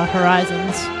outside of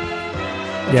Horizons.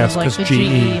 Which Yes, is like 'cause the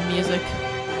GE. music.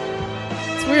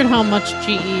 It's weird how much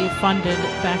GE funded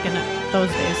back in those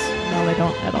days. No, they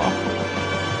don't at all.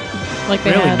 Like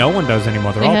they Really, had, no one does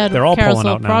anymore. they had They're all Carousel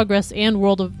pulling out of now. Progress and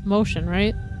World of Motion,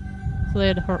 right? So they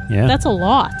had Yeah. That's a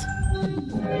lot.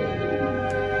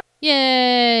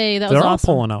 Yay! That They're was all awesome.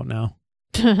 pulling out now.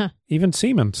 Even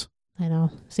Siemens. I know.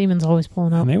 Siemens always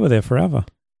pulling out. And they were there forever.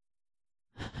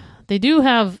 They do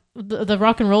have the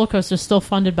Rock and Roller Coaster still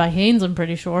funded by Haynes, I'm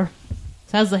pretty sure.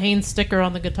 It has the Haynes sticker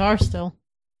on the guitar still.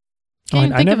 Oh,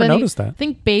 Can't I think of never any- noticed that. I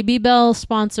think Baby Bell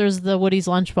sponsors the Woody's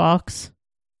Lunchbox.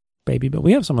 Baby, but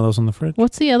we have some of those in the fridge.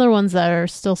 What's the other ones that are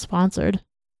still sponsored?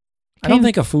 I don't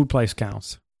think a food place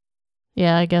counts.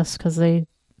 Yeah, I guess because they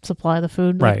supply the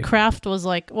food. Right. Like Kraft was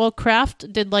like, well,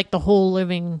 Kraft did like the whole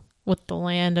living with the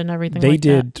land and everything. They like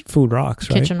that. did Food Rocks,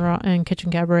 right?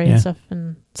 Kitchen Cabaret Yeah. and stuff,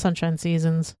 and Sunshine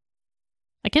Seasons.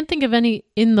 I can't think of any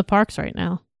in the parks right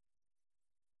now.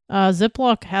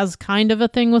 Ziploc has kind of a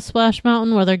thing with Splash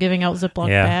Mountain where they're giving out Ziploc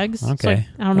Yeah, bags. okay. So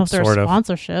I don't know if That's they're sort a of.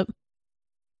 sponsorship.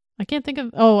 I can't think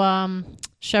of.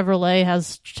 Chevrolet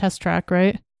has Test Track,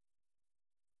 right?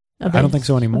 I don't think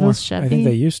so anymore. those I Chevy? think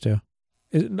they used to.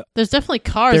 There's definitely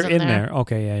cars They're in there. there.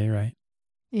 Okay, yeah, you're right.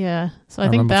 Yeah, so I I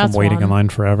think remember that's from waiting one. in line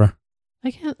forever.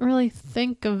 I can't really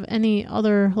think of any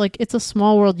other, like, It's a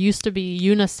Small World used to be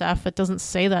UNICEF. It doesn't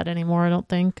say that anymore, I don't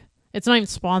think. It's not even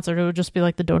sponsored. It would just be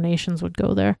like the donations would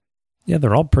go there. Yeah,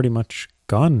 they're all pretty much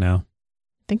gone now.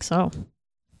 I think so.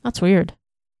 That's weird.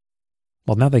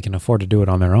 Well, now they can afford to do it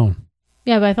on their own.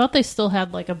 Yeah, but I thought they still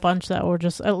had, like, a bunch that were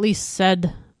just at least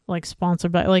said, like,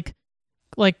 sponsored by,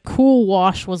 like Cool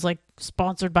Wash was, like,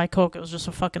 sponsored by Coke. It was just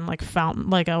a fucking, like, fountain,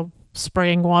 like a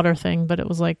spraying water thing, but it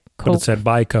was, like, Coke. But it said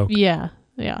buy Coke. Yeah.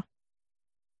 I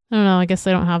don't know. I guess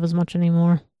they don't have as much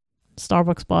anymore.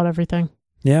 Starbucks bought everything.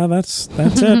 Yeah, that's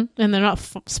it. And they're not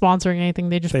sponsoring anything.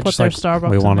 They just They put just their like, Starbucks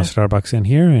we in want a there. Starbucks in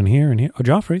here and here and here. Oh,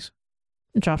 Joffrey's.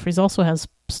 Joffrey's also has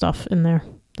stuff in there.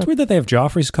 It's weird that they have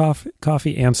Joffrey's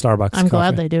coffee and Starbucks I'm coffee.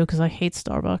 glad they do because I hate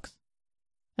Starbucks.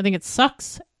 I think it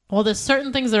sucks. Well, there's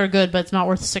certain things that are good, but it's not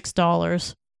worth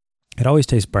 $6. It always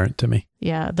tastes burnt to me.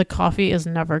 Yeah, the coffee is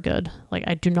never good. Like,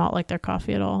 I do not like their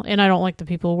coffee at all. And I don't like the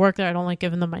people who work there. I don't like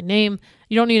giving them my name.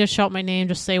 You don't need to shout my name.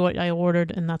 Just say what I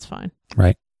ordered, and that's fine.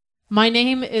 Right. My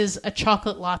name is a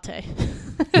chocolate latte.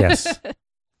 Yes.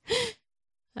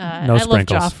 No I sprinkles. love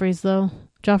Joffrey's, though.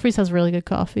 Joffrey's has really good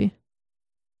coffee.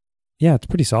 Yeah, it's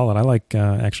pretty solid. I like,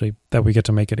 actually, that we get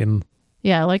to make it in.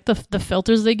 Yeah, I like the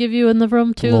filters they give you in the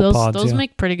room, too. little Those pods, yeah.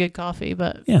 make pretty good coffee,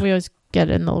 but Yeah. we always get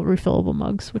it in the refillable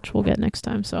mugs, which we'll get next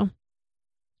time. So, all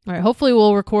right, hopefully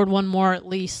we'll record one more at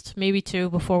least, maybe two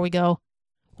before we go.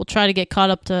 We'll try to get caught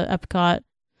up to Epcot.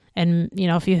 And,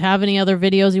 if you have any other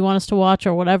videos you want us to watch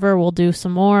or whatever, we'll do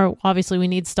some more. Obviously, we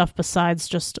need stuff besides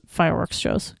just fireworks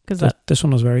shows. Because this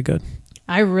one was very good.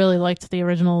 I really liked the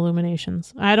original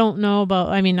Illuminations. I don't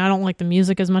like the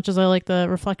music as much as I like the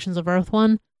Reflections of Earth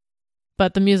one,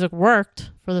 but the music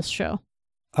worked for this show.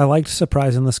 I liked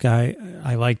Surprise in the Sky.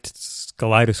 I liked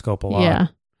Kaleidoscope a lot. Yeah.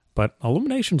 But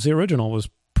Illuminations, the original, was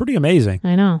pretty amazing.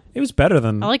 I know. It was better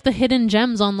than... I like the hidden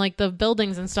gems on like the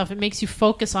buildings and stuff. It makes you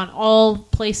focus on all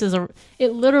places.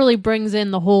 It literally brings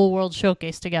in the whole World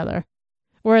Showcase together.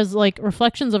 Whereas like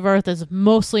Reflections of Earth is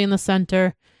mostly in the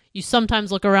center. You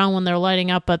sometimes look around when they're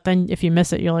lighting up, but then if you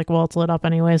miss it, you're like, well, it's lit up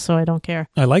anyway, so I don't care.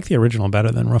 I like the original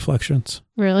better than Reflections.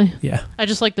 Really? Yeah. I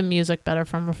just like the music better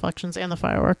from Reflections and the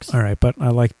fireworks. All right, but I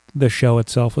like the show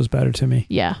itself was better to me.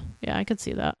 Yeah, I could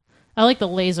see that. I like the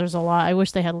lasers a lot. I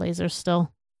wish they had lasers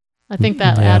still. I think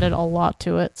that added a lot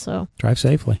to it, so. Drive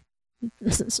safely.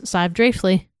 Drive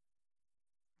safely.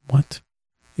 What?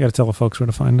 You got to tell the folks where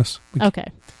to find us. Okay.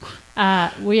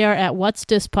 We are at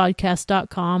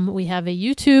what'sdispodcast.com. We have a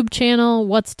YouTube channel,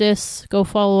 What's Dis. Go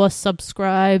follow us,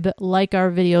 subscribe, like our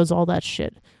videos, all that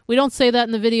shit. We don't say that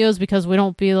in the videos because we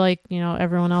don't be like,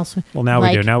 everyone else. Well, now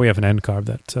we do. Now we have an end card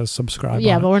that says subscribe.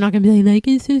 Yeah, but we're not going to be like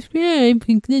and subscribe.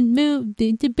 Ding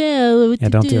the bell. Yeah,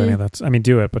 don't do any of that. I mean,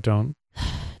 do it, but don't.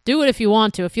 Do it if you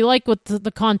want to. If you like what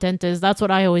the content is, that's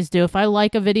what I always do. If I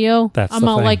like a video, I'm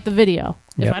going to like the video.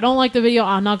 If I don't like the video,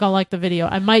 I'm not going to like the video.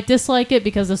 I might dislike it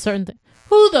because of certain things.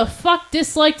 Who the fuck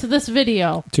disliked this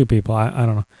video? 2 people. I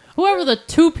don't know. Whoever the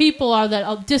 2 people are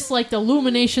that disliked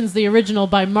Illuminations, the original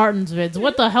by Martin's vids.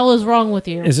 What the hell is wrong with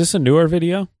you? Is this a newer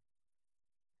video?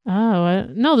 Oh,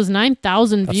 no, there's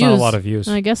 9,000 views. That's not a lot of views.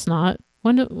 I guess not.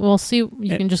 We'll see.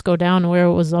 You can just go down where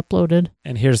it was uploaded.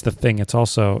 And here's the thing. It's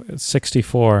also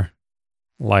 64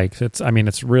 likes. It's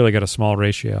really got a small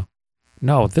ratio.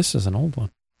 No, this is an old one.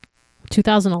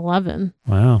 2011.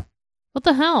 Wow. What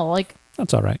the hell? Like,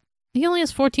 that's all right. He only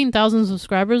has 14,000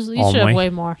 subscribers. He should have way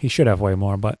more. He should have way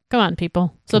more, but... Come on,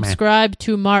 people. Subscribe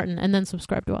to Martin and then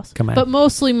subscribe to us. Come on. But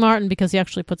mostly Martin because he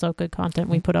actually puts out good content.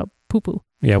 We put out poo-poo.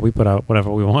 Yeah, we put out whatever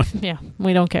we want. Yeah,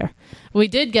 we don't care. We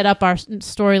did get up our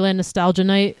Storyland Nostalgia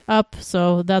Night up,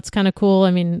 so that's kind of cool.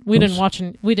 I mean, we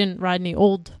didn't ride any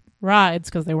old rides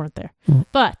because they weren't there.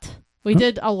 But we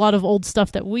did a lot of old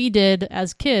stuff that we did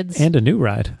as kids. And a new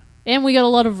ride. And we got a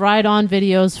lot of ride-on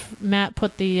videos. Matt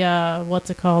put the,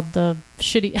 what's it called? The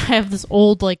shitty... I have this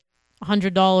old, like,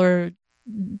 $100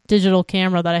 digital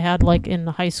camera that I had, like, in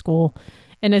high school.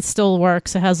 And it still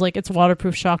works. It has, like, it's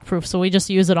waterproof, shockproof. So we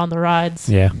just use it on the rides.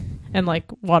 Yeah. And, like,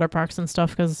 water parks and stuff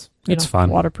because it's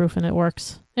fun. Waterproof and it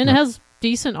works. And it has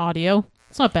decent audio.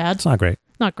 It's not bad. It's not great.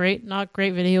 Not great. Not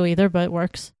great video either, but it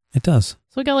works. It does.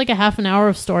 So we got like a half an hour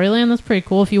of Storyland. That's pretty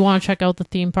cool. If you want to check out the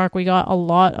theme park, we got a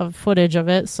lot of footage of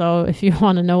it. So if you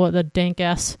want to know what the dank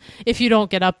ass, if you don't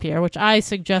get up here, which I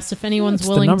suggest if anyone's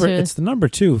willing to. It's the number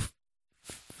 2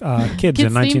 kids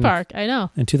in theme park. I know.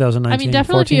 In 2019. I mean,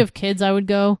 definitely if you have kids, I would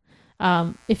go.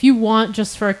 If you want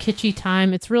just for a kitschy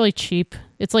time, it's really cheap.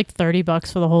 It's like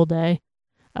 $30 for the whole day.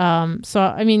 So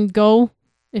I mean, go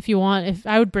if you want. If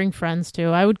I would bring friends too,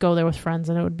 I would go there with friends,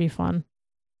 and it would be fun.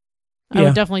 I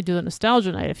would definitely do the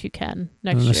Nostalgia Night if you can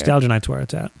next year. Nostalgia Night's where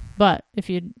it's at. But if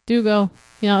you do go,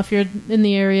 if you're in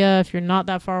the area, if you're not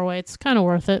that far away, it's kind of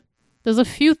worth it. There's a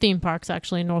few theme parks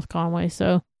actually in North Conway,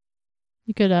 so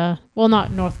you could,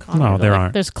 not North Conway. No, there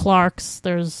aren't. There's Clark's,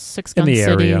 there's Six Gun in the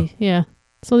City. Area. Yeah.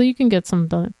 So you can get some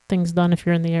things done if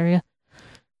you're in the area.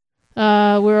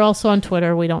 We're also on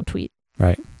Twitter. We don't tweet.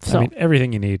 Right. So, I mean,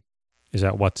 everything you need is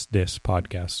at What's Dis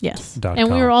Podcast. Yes. And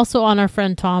we were also on our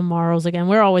friend Tom Morrow's again.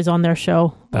 We're always on their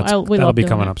show. That'll be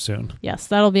coming up soon. Yes,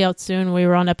 that'll be out soon. We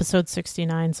were on episode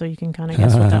 69, so you can kind of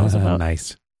guess what that was about.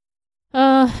 Nice.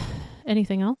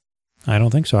 Anything else? I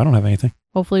don't think so. I don't have anything.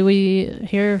 Hopefully we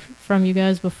hear from you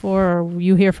guys before, or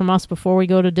you hear from us before we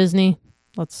go to Disney.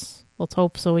 Let's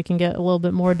hope so we can get a little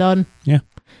bit more done. Yeah.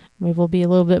 We will be a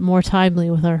little bit more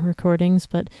timely with our recordings,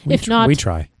 but if not, we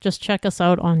try. Just check us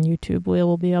out on YouTube. We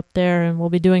will be up there, and we'll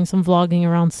be doing some vlogging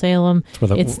around Salem.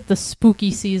 It's the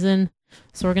spooky season,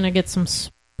 so we're going to get some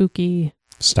spooky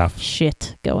stuff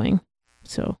shit going.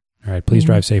 So, all right, please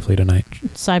drive safely tonight.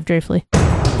 Drive safely.